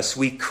like us.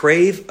 We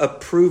crave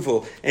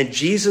approval. And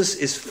Jesus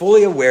is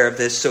fully aware of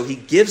this, so he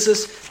gives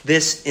us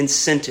this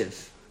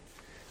incentive.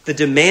 The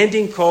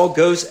demanding call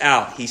goes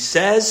out. He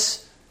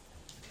says,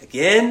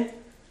 again,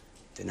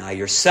 deny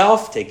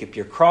yourself, take up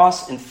your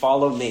cross, and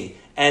follow me.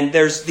 And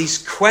there's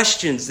these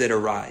questions that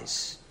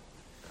arise.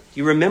 Do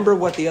you remember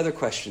what the other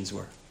questions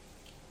were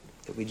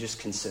that we just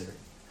considered?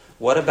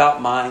 What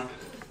about my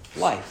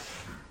life?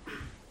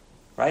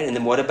 Right? And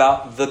then what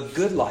about the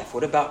good life?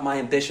 What about my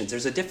ambitions?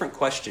 There's a different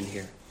question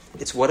here.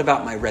 It's what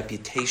about my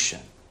reputation?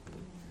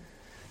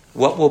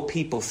 What will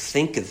people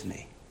think of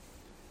me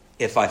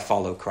if I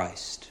follow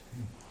Christ?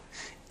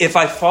 If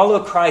I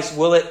follow Christ,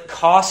 will it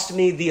cost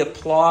me the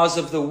applause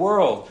of the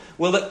world?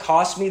 Will it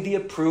cost me the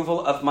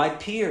approval of my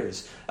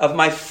peers, of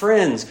my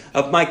friends,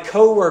 of my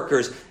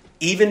coworkers,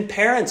 even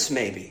parents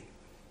maybe?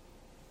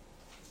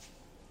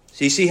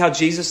 So you see how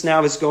Jesus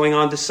now is going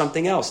on to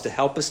something else to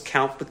help us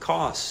count the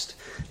cost.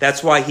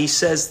 That's why he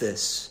says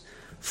this.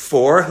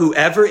 For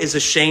whoever is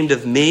ashamed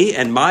of me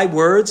and my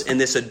words in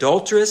this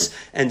adulterous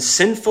and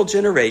sinful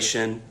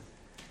generation,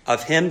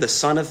 of him the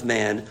Son of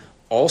Man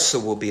also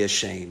will be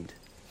ashamed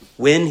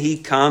when he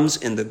comes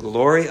in the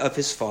glory of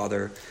his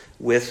Father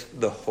with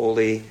the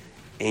holy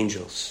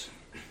angels.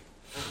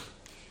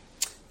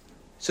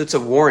 So it's a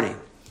warning,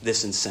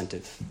 this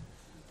incentive.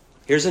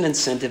 Here's an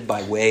incentive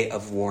by way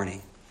of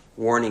warning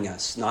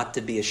us not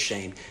to be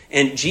ashamed.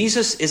 And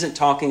Jesus isn't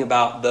talking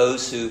about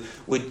those who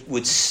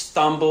would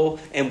stumble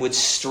and would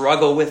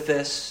struggle with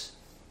this.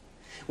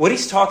 What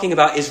he's talking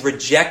about is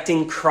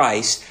rejecting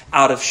Christ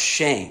out of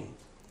shame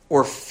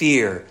or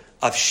fear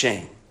of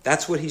shame.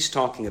 That's what he's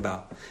talking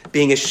about.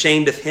 Being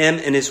ashamed of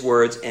him and his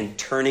words and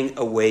turning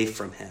away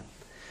from him.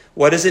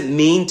 What does it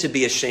mean to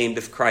be ashamed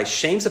of Christ?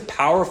 Shame's a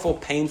powerful,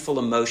 painful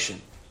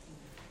emotion.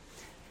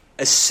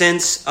 A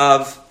sense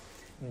of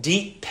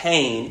deep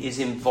pain is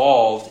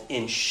involved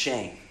in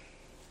shame.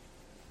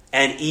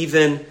 And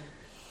even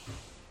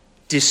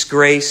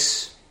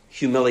disgrace,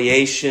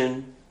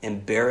 humiliation,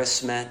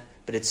 embarrassment.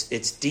 But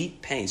it's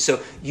deep pain.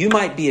 So you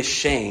might be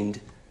ashamed,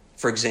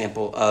 for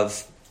example,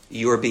 of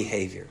your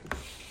behavior.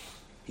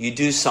 You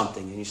do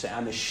something and you say,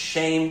 I'm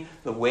ashamed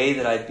the way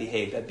that I've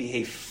behaved. I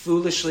behaved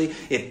foolishly.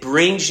 It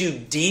brings you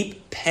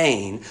deep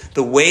pain,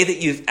 the way that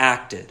you've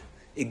acted.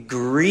 It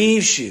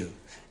grieves you.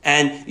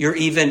 And you're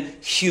even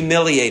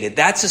humiliated.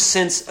 That's a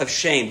sense of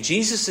shame.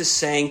 Jesus is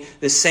saying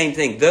the same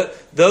thing.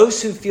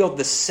 Those who feel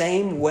the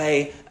same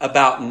way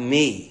about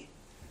me,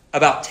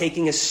 about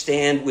taking a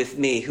stand with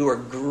me, who are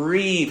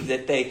grieved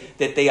that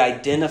they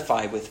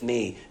identify with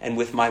me and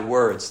with my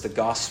words, the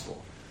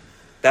gospel.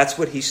 That's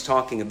what he's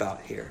talking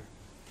about here.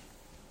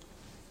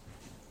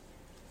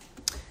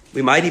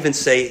 We might even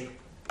say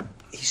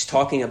he's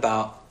talking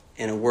about,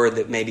 in a word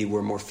that maybe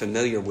we're more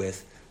familiar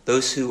with,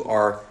 those who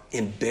are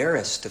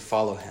embarrassed to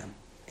follow him,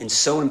 and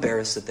so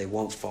embarrassed that they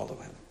won't follow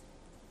him.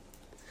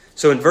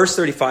 So in verse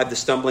 35, the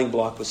stumbling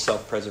block was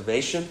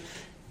self-preservation.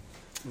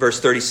 Verse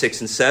 36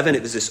 and 7,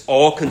 it was this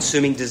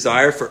all-consuming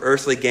desire for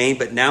earthly gain,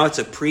 but now it's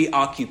a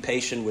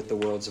preoccupation with the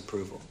world's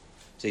approval.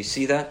 So you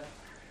see that?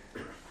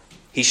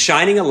 He's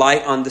shining a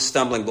light on the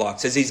stumbling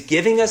blocks. As he's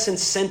giving us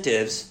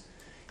incentives,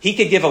 he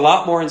could give a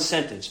lot more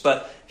incentives,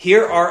 but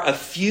here are a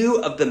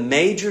few of the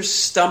major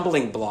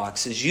stumbling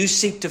blocks as you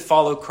seek to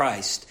follow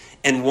Christ.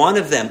 And one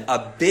of them,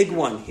 a big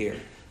one here,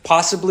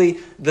 possibly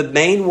the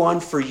main one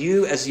for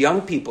you as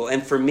young people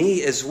and for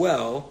me as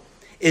well,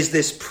 is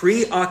this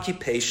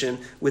preoccupation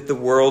with the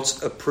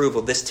world's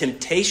approval, this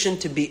temptation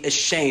to be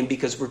ashamed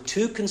because we're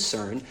too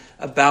concerned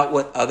about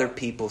what other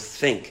people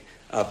think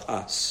of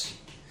us.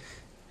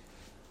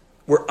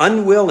 We're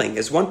unwilling,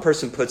 as one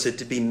person puts it,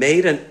 to be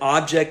made an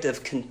object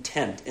of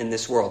contempt in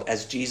this world,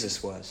 as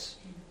Jesus was.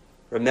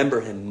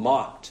 Remember him,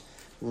 mocked,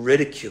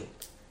 ridiculed.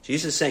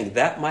 Jesus is saying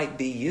that might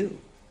be you.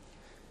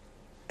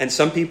 And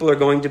some people are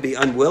going to be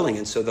unwilling,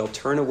 and so they'll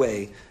turn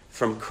away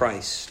from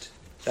Christ.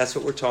 That's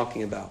what we're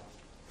talking about.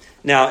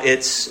 Now,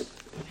 it's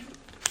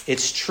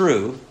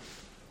true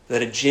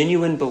that a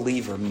genuine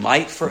believer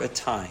might for a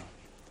time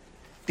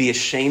be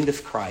ashamed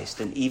of Christ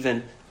and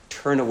even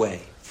turn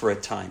away for a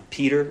time.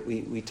 Peter,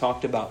 we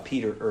talked about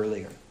Peter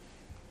earlier.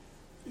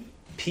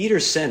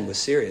 Peter's sin was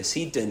serious.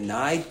 He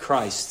denied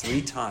Christ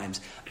 3 times.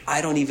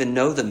 I don't even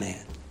know the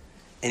man.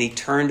 And he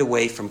turned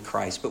away from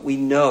Christ. But we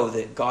know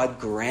that God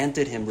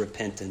granted him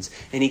repentance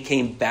and he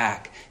came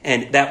back.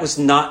 And that was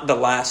not the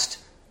last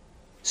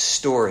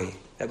story.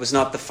 That was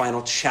not the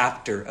final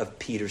chapter of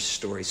Peter's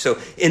story. So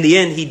in the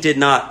end, he did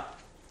not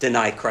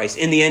deny Christ.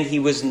 In the end, he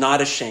was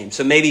not ashamed.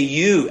 So maybe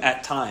you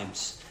at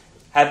times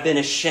have been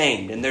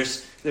ashamed. And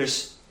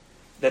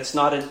that's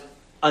not an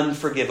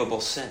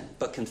unforgivable sin.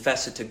 But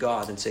confess it to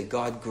God and say,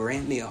 God,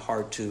 grant me a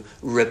heart to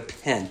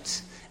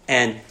repent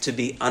and to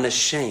be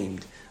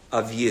unashamed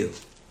of you.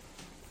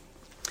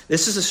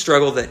 This is a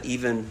struggle that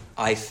even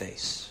I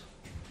face.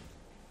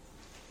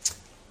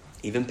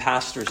 Even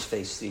pastors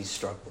face these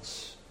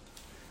struggles.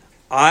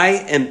 I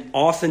am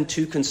often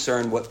too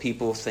concerned what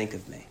people think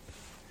of me.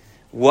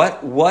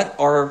 What's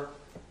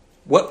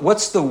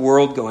the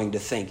world going to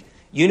think?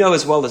 You know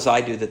as well as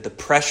I do that the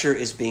pressure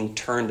is being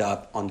turned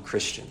up on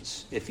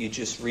Christians. If you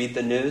just read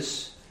the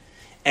news.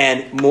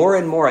 And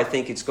more, I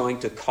think it's going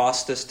to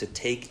cost us to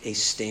take a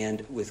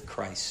stand with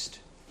Christ.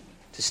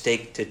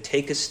 To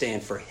take a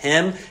stand for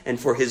him and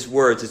for his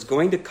words. It's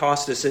going to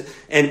cost us.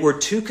 And we're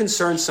too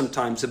concerned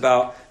sometimes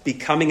about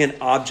becoming an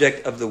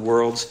object of the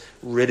world's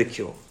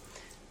ridicule.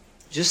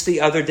 Just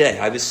the other day,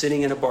 I was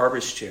sitting in a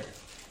barber's chair.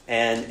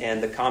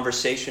 And the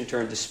conversation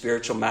turned to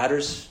spiritual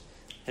matters.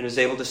 And was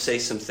able to say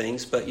some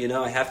things. But,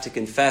 I have to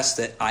confess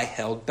that I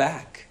held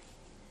back.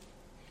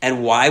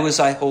 And why was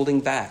I holding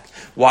back?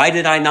 Why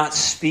did I not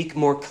speak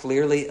more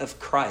clearly of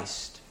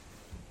Christ?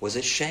 Was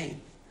it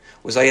shame?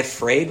 Was I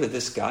afraid with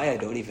this guy I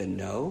don't even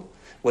know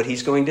what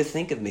he's going to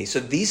think of me? So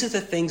these are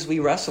the things we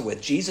wrestle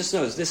with. Jesus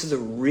knows this is a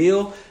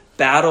real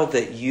battle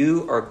that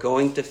you are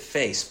going to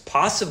face,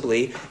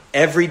 possibly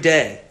every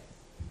day.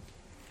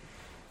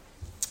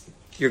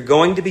 You're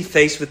going to be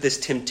faced with this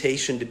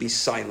temptation to be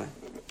silent.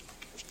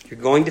 You're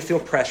going to feel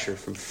pressure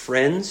from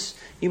friends.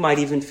 You might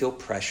even feel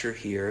pressure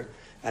here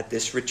at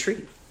this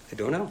retreat. I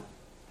don't know.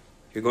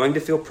 You're going to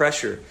feel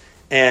pressure.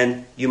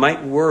 And you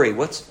might worry,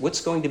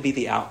 what's going to be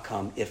the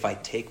outcome if I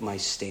take my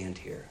stand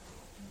here?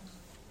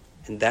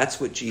 And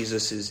that's what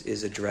Jesus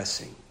is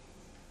addressing.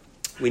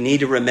 We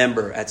need to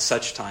remember at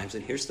such times,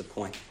 and here's the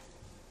point.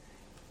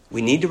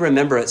 We need to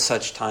remember at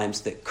such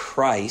times that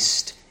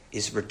Christ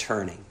is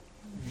returning.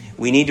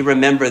 We need to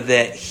remember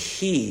that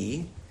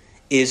he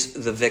is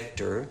the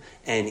victor,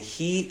 and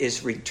he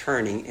is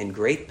returning in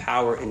great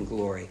power and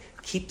glory.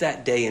 Keep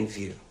that day in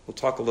view. We'll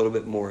talk a little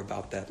bit more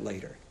about that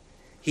later.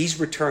 He's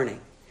returning.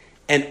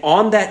 And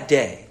on that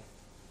day,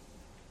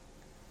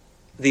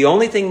 the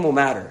only thing that will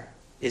matter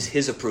is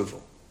his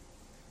approval,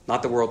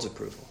 not the world's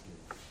approval.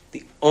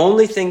 The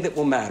only thing that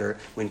will matter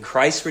when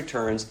Christ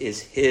returns is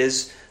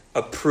his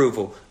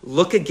approval.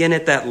 Look again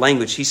at that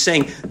language. He's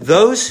saying,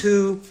 those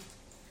who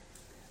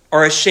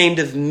are ashamed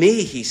of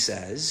me, he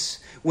says,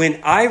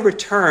 when I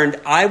return,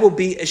 I will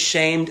be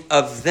ashamed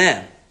of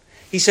them.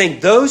 He's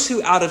saying, those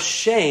who out of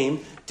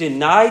shame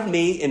denied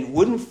me and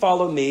wouldn't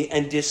follow me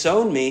and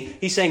disown me,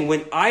 he's saying,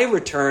 when I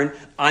return,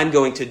 I'm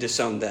going to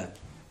disown them.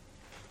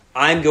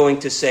 I'm going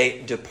to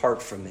say,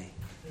 depart from me.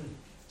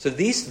 So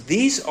this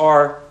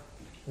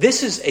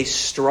is a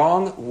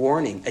strong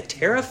warning, a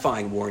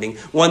terrifying warning,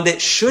 one that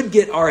should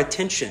get our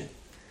attention.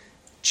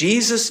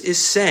 Jesus is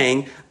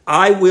saying,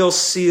 I will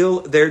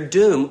seal their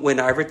doom when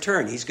I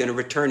return. He's going to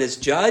return as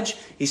judge.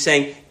 He's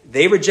saying,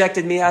 they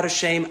rejected me out of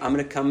shame. I'm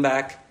going to come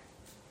back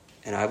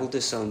and I will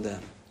disown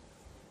them.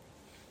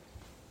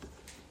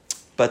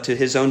 But to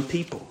his own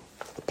people,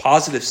 the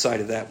positive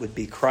side of that would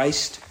be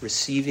Christ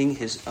receiving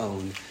his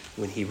own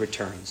when he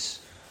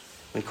returns.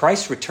 When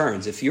Christ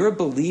returns, if you're a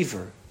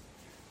believer,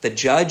 the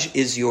judge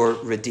is your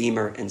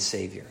Redeemer and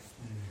Savior.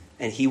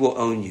 And he will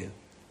own you.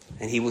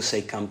 And he will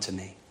say, come to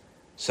me.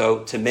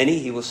 So to many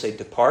he will say,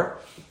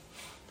 depart.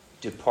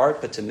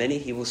 But to many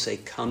he will say,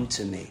 come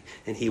to me.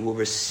 And he will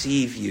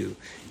receive you.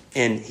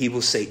 And he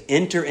will say,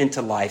 enter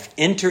into life.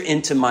 Enter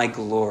into my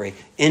glory.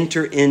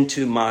 Enter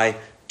into my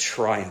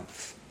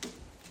triumph.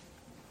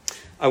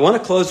 I want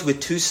to close with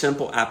two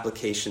simple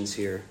applications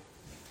here,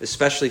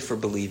 especially for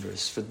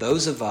believers, for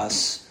those of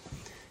us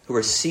who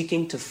are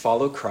seeking to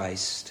follow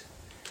Christ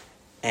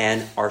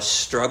and are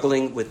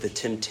struggling with the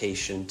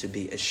temptation to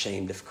be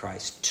ashamed of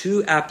Christ.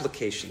 Two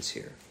applications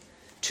here,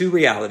 two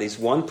realities,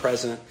 one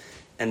present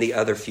and the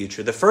other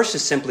future. The first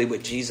is simply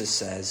what Jesus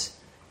says,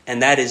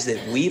 and that is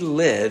that we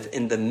live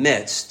in the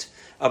midst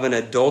of an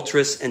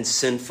adulterous and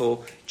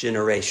sinful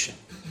generation.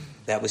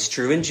 That was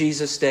true in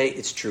Jesus' day.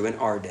 It's true in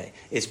our day.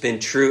 It's been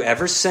true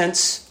ever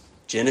since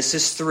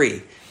Genesis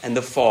 3 and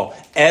the fall.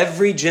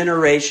 Every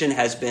generation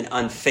has been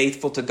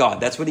unfaithful to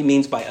God. That's what he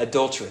means by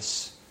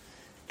adulterous.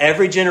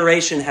 Every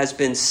generation has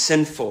been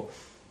sinful.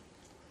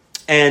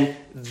 And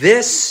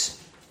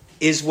this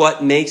is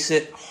what makes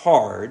it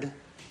hard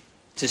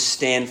to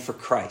stand for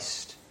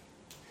Christ.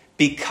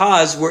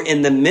 Because we're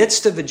in the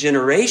midst of a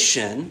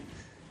generation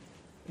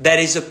that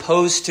is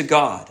opposed to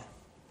God.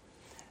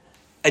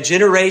 A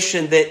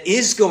generation that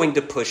is going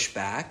to push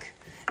back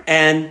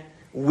and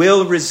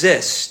will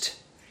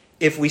resist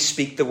if we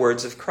speak the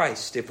words of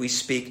Christ, if we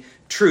speak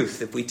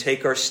truth, if we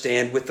take our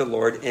stand with the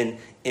Lord in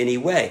any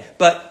way.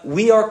 But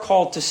we are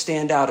called to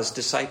stand out as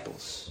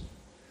disciples.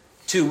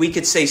 To, we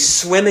could say,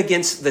 swim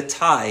against the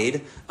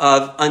tide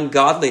of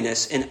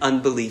ungodliness and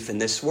unbelief in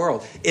this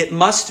world. It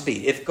must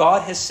be, if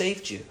God has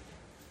saved you.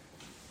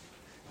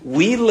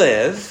 We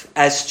live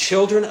as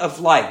children of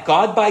light.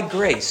 God by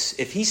grace,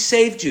 if he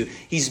saved you,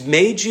 he's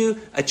made you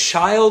a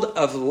child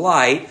of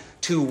light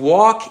to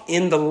walk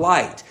in the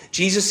light.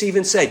 Jesus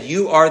even said,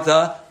 you are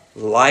the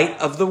light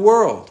of the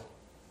world.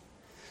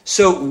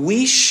 So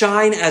we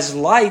shine as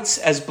lights,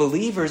 as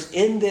believers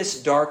in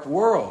this dark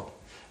world.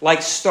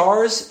 Like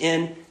stars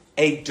in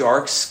a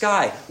dark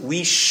sky.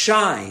 We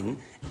shine,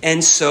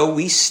 and so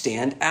we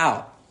stand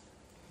out.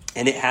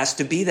 And it has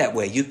to be that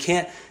way. You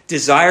can't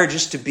desire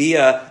just to be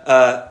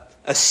a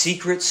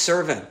secret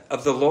servant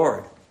of the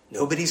Lord.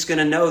 Nobody's going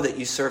to know that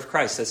you serve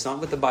Christ. That's not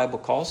what the Bible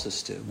calls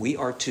us to. We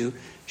are to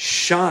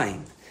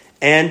shine.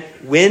 And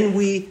when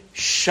we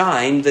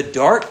shine, the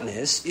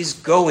darkness is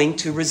going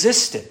to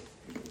resist it.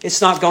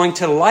 It's not going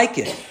to like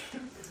it.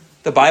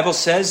 The Bible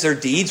says their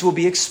deeds will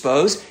be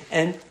exposed,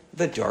 and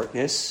the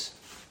darkness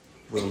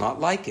will not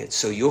like it.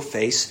 So you'll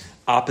face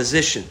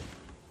opposition.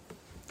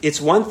 It's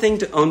one thing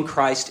to own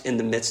Christ in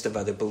the midst of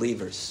other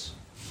believers.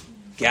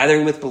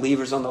 Gathering with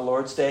believers on the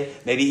Lord's Day,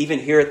 maybe even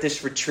here at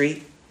this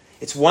retreat.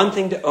 It's one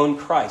thing to own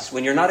Christ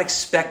when you're not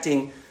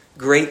expecting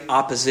great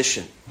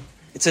opposition.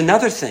 It's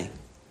another thing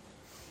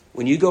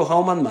when you go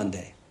home on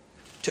Monday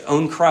to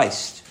own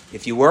Christ.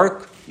 If you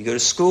work, you go to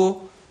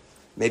school,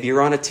 maybe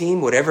you're on a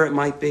team, whatever it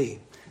might be.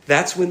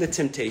 That's when the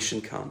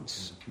temptation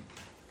comes.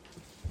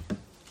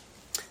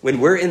 When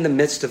we're in the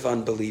midst of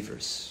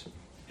unbelievers,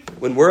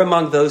 when we're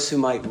among those who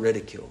might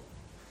ridicule,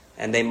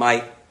 and they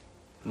might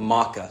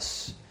mock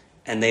us,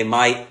 and they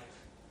might,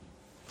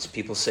 as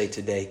people say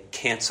today,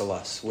 cancel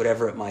us,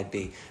 whatever it might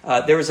be.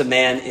 There was a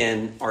man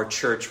in our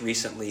church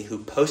recently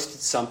who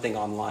posted something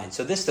online.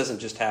 So this doesn't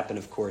just happen,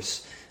 of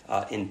course,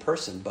 in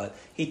person, but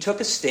he took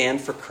a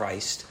stand for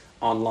Christ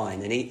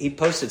online. And he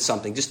posted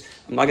something, just,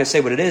 I'm not going to say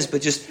what it is,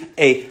 but just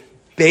a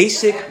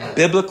basic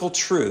biblical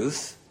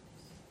truth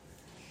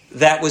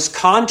that was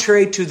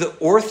contrary to the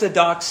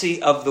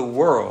orthodoxy of the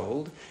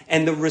world.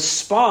 And the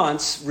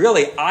response,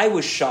 really, I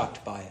was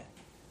shocked by it.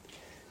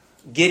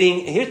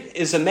 Here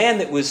is a man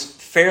that was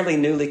fairly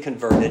newly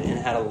converted and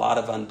had a lot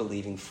of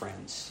unbelieving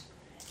friends.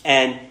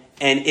 And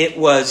it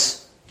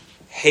was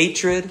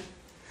hatred,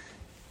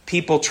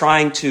 people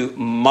trying to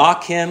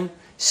mock him,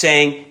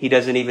 saying he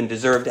doesn't even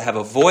deserve to have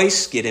a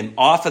voice, get him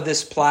off of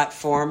this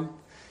platform.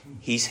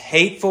 He's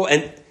hateful,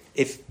 and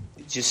if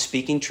just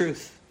speaking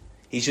truth.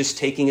 He's just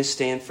taking a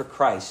stand for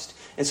Christ.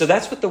 And so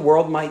that's what the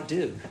world might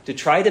do, to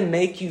try to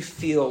make you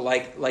feel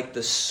like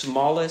the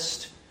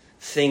smallest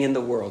thing in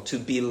the world, to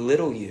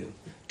belittle you,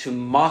 to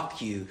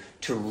mock you,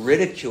 to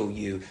ridicule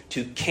you,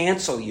 to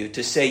cancel you,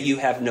 to say you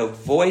have no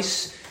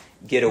voice,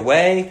 get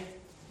away,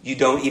 you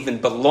don't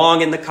even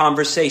belong in the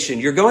conversation.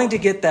 You're going to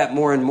get that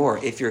more and more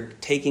if you're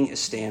taking a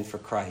stand for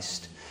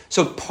Christ.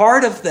 So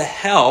part of the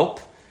help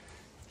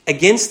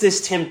against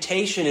this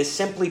temptation is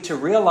simply to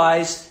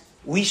realize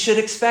we should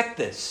expect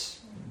this.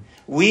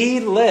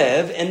 We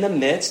live in the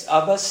midst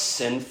of a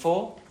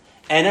sinful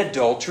and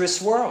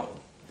adulterous world.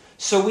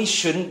 So we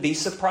shouldn't be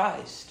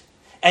surprised.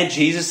 And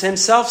Jesus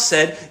himself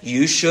said,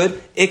 you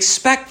should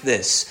expect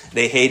this.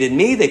 They hated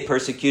me, they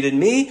persecuted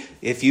me.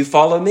 If you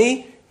follow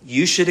me,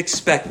 you should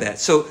expect that.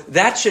 So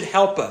that should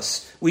help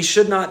us. We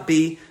should not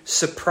be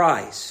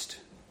surprised.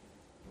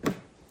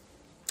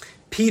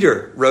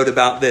 Peter wrote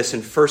about this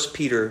in 1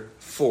 Peter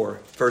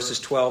 4, verses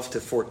 12 to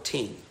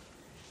 14.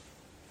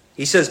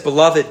 He says,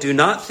 beloved, do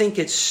not think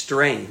it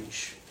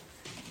strange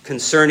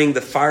concerning the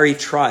fiery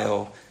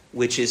trial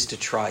which is to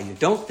try you.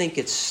 Don't think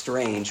it's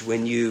strange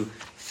when you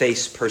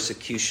face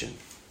persecution.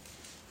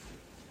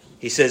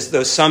 He says,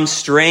 though some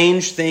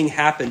strange thing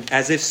happened,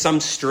 as if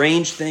some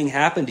strange thing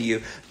happened to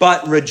you,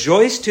 but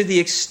rejoice to the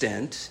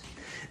extent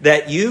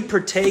that you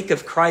partake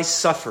of Christ's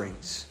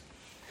sufferings,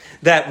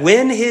 that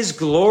when his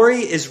glory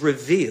is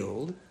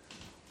revealed,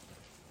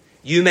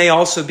 you may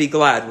also be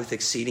glad with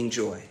exceeding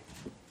joy.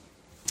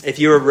 If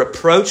you are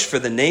reproached for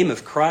the name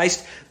of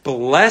Christ,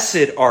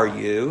 blessed are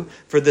you,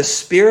 for the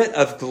Spirit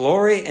of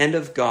glory and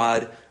of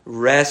God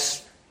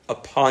rests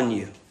upon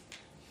you.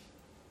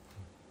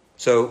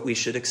 So we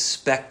should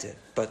expect it.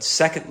 But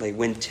secondly,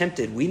 when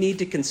tempted, we need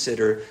to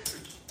consider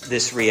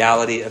this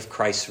reality of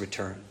Christ's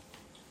return.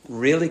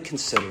 Really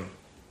consider it.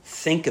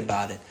 Think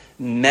about it.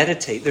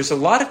 Meditate. There's a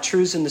lot of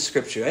truths in the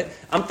Scripture.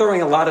 I'm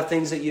throwing a lot of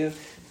things at you.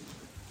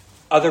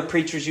 Other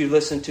preachers you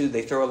listen to,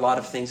 they throw a lot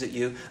of things at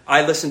you.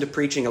 I listen to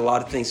preaching, a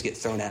lot of things get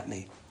thrown at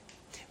me.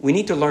 We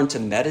need to learn to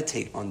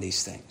meditate on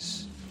these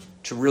things,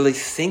 to really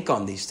think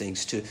on these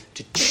things, to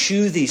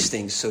chew these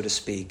things, so to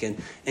speak,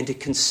 and to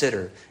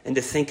consider and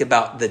to think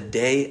about the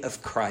day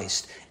of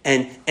Christ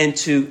and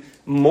to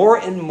more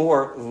and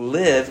more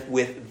live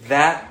with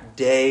that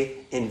day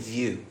in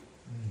view.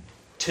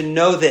 To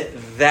know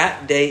that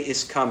that day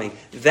is coming.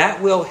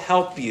 That will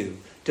help you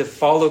to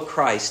follow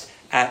Christ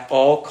at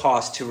all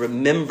costs, to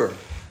remember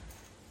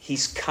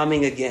he's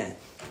coming again.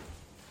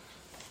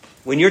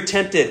 When you're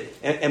tempted,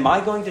 am I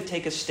going to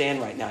take a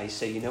stand right now? You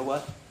say, you know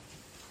what?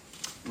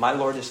 My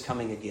Lord is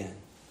coming again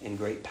in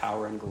great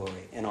power and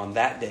glory. And on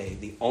that day,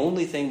 the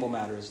only thing will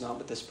matter is not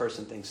what this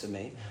person thinks of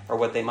me or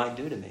what they might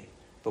do to me,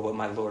 but what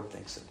my Lord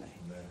thinks of me.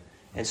 Amen.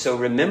 And so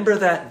remember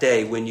that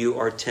day when you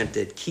are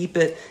tempted. Keep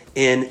it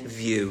in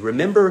view.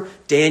 Remember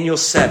Daniel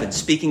 7,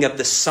 speaking of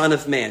the Son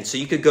of Man. So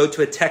you could go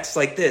to a text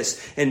like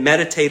this and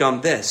meditate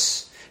on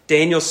this.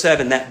 Daniel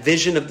 7, that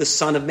vision of the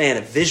Son of Man,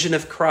 a vision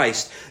of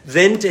Christ.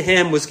 Then to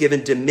him was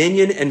given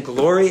dominion and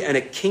glory and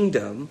a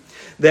kingdom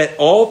that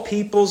all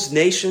peoples,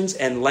 nations,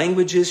 and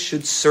languages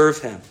should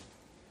serve him.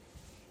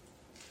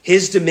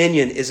 His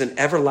dominion is an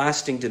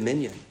everlasting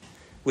dominion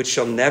which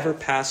shall never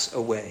pass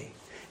away,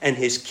 and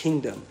his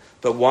kingdom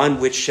the one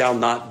which shall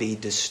not be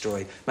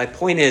destroyed. My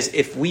point is,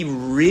 if we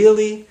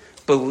really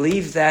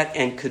believe that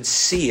and could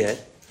see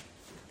it,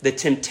 the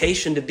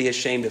temptation to be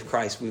ashamed of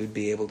Christ, we would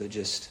be able to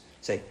just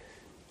say,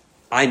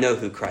 I know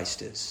who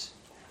Christ is.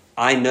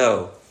 I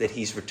know that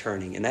he's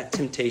returning. And that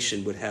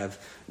temptation would have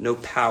no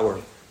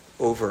power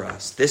over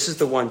us. This is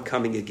the one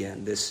coming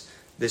again,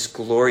 this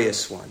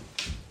glorious one.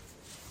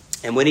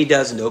 And when he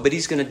does,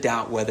 nobody's going to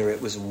doubt whether it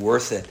was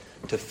worth it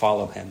to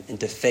follow him and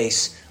to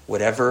face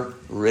whatever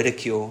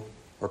ridicule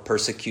or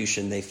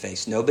persecution they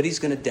face. Nobody's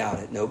going to doubt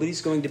it.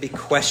 Nobody's going to be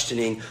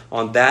questioning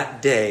on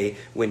that day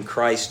when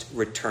Christ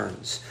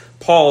returns.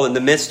 Paul, in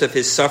the midst of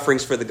his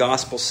sufferings for the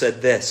gospel,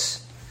 said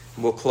this.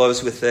 And we'll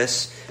close with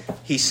this.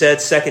 He said,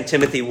 2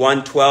 Timothy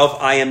 1:12,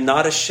 I am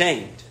not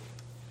ashamed,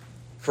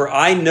 for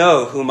I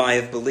know whom I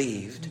have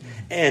believed,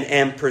 and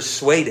am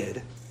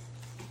persuaded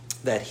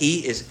that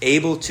he is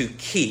able to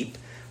keep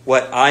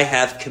what I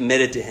have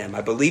committed to him. I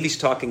believe he's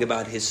talking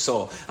about his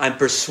soul. I'm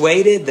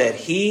persuaded that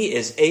he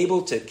is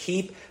able to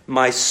keep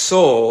my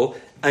soul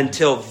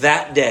until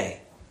that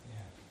day.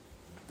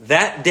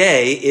 That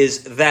day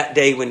is that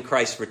day when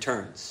Christ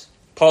returns.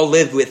 Paul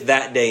lived with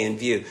that day in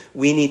view.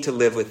 We need to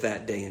live with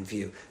that day in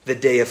view, the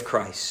day of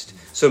Christ.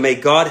 So may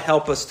God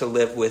help us to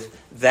live with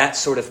that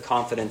sort of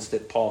confidence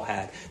that Paul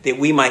had, that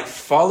we might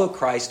follow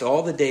Christ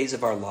all the days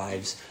of our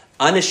lives,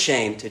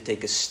 unashamed to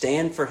take a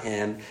stand for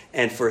him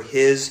and for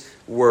his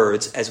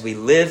words as we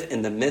live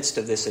in the midst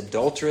of this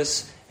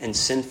adulterous and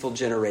sinful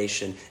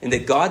generation, and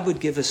that God would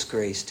give us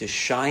grace to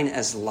shine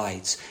as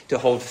lights, to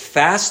hold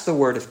fast the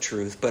word of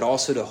truth, but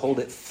also to hold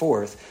it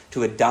forth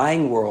to a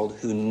dying world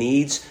who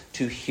needs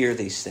to hear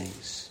these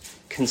things.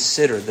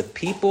 Consider the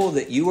people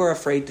that you are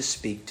afraid to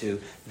speak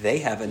to, they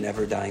have a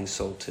never-dying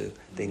soul too.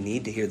 They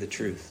need to hear the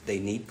truth. They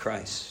need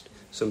Christ.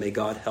 So may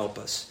God help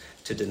us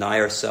to deny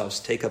ourselves,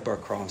 take up our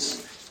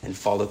cross, and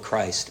follow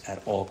Christ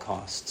at all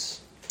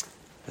costs.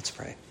 Let's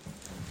pray.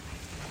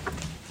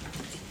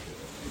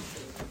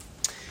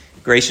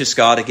 Gracious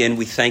God, again,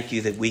 we thank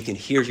you that we can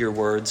hear your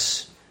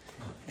words,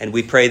 and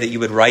we pray that you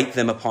would write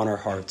them upon our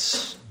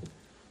hearts.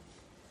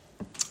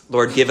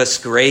 Lord, give us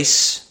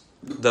grace,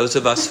 those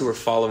of us who are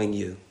following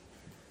you,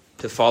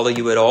 to follow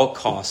you at all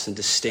costs and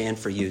to stand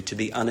for you, to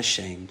be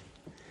unashamed.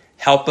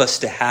 Help us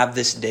to have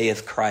this day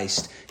of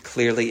Christ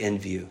clearly in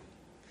view.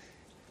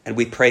 And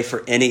we pray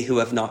for any who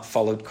have not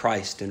followed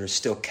Christ and are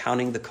still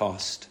counting the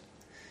cost.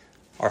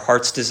 Our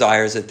heart's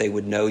desire is that they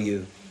would know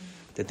you,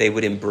 that they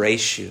would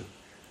embrace you,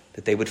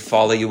 that they would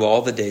follow you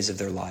all the days of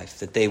their life,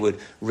 that they would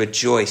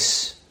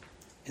rejoice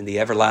in the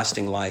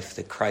everlasting life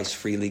that Christ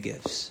freely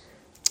gives.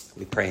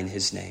 We pray in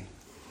his name.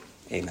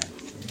 Amen.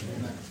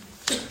 Amen.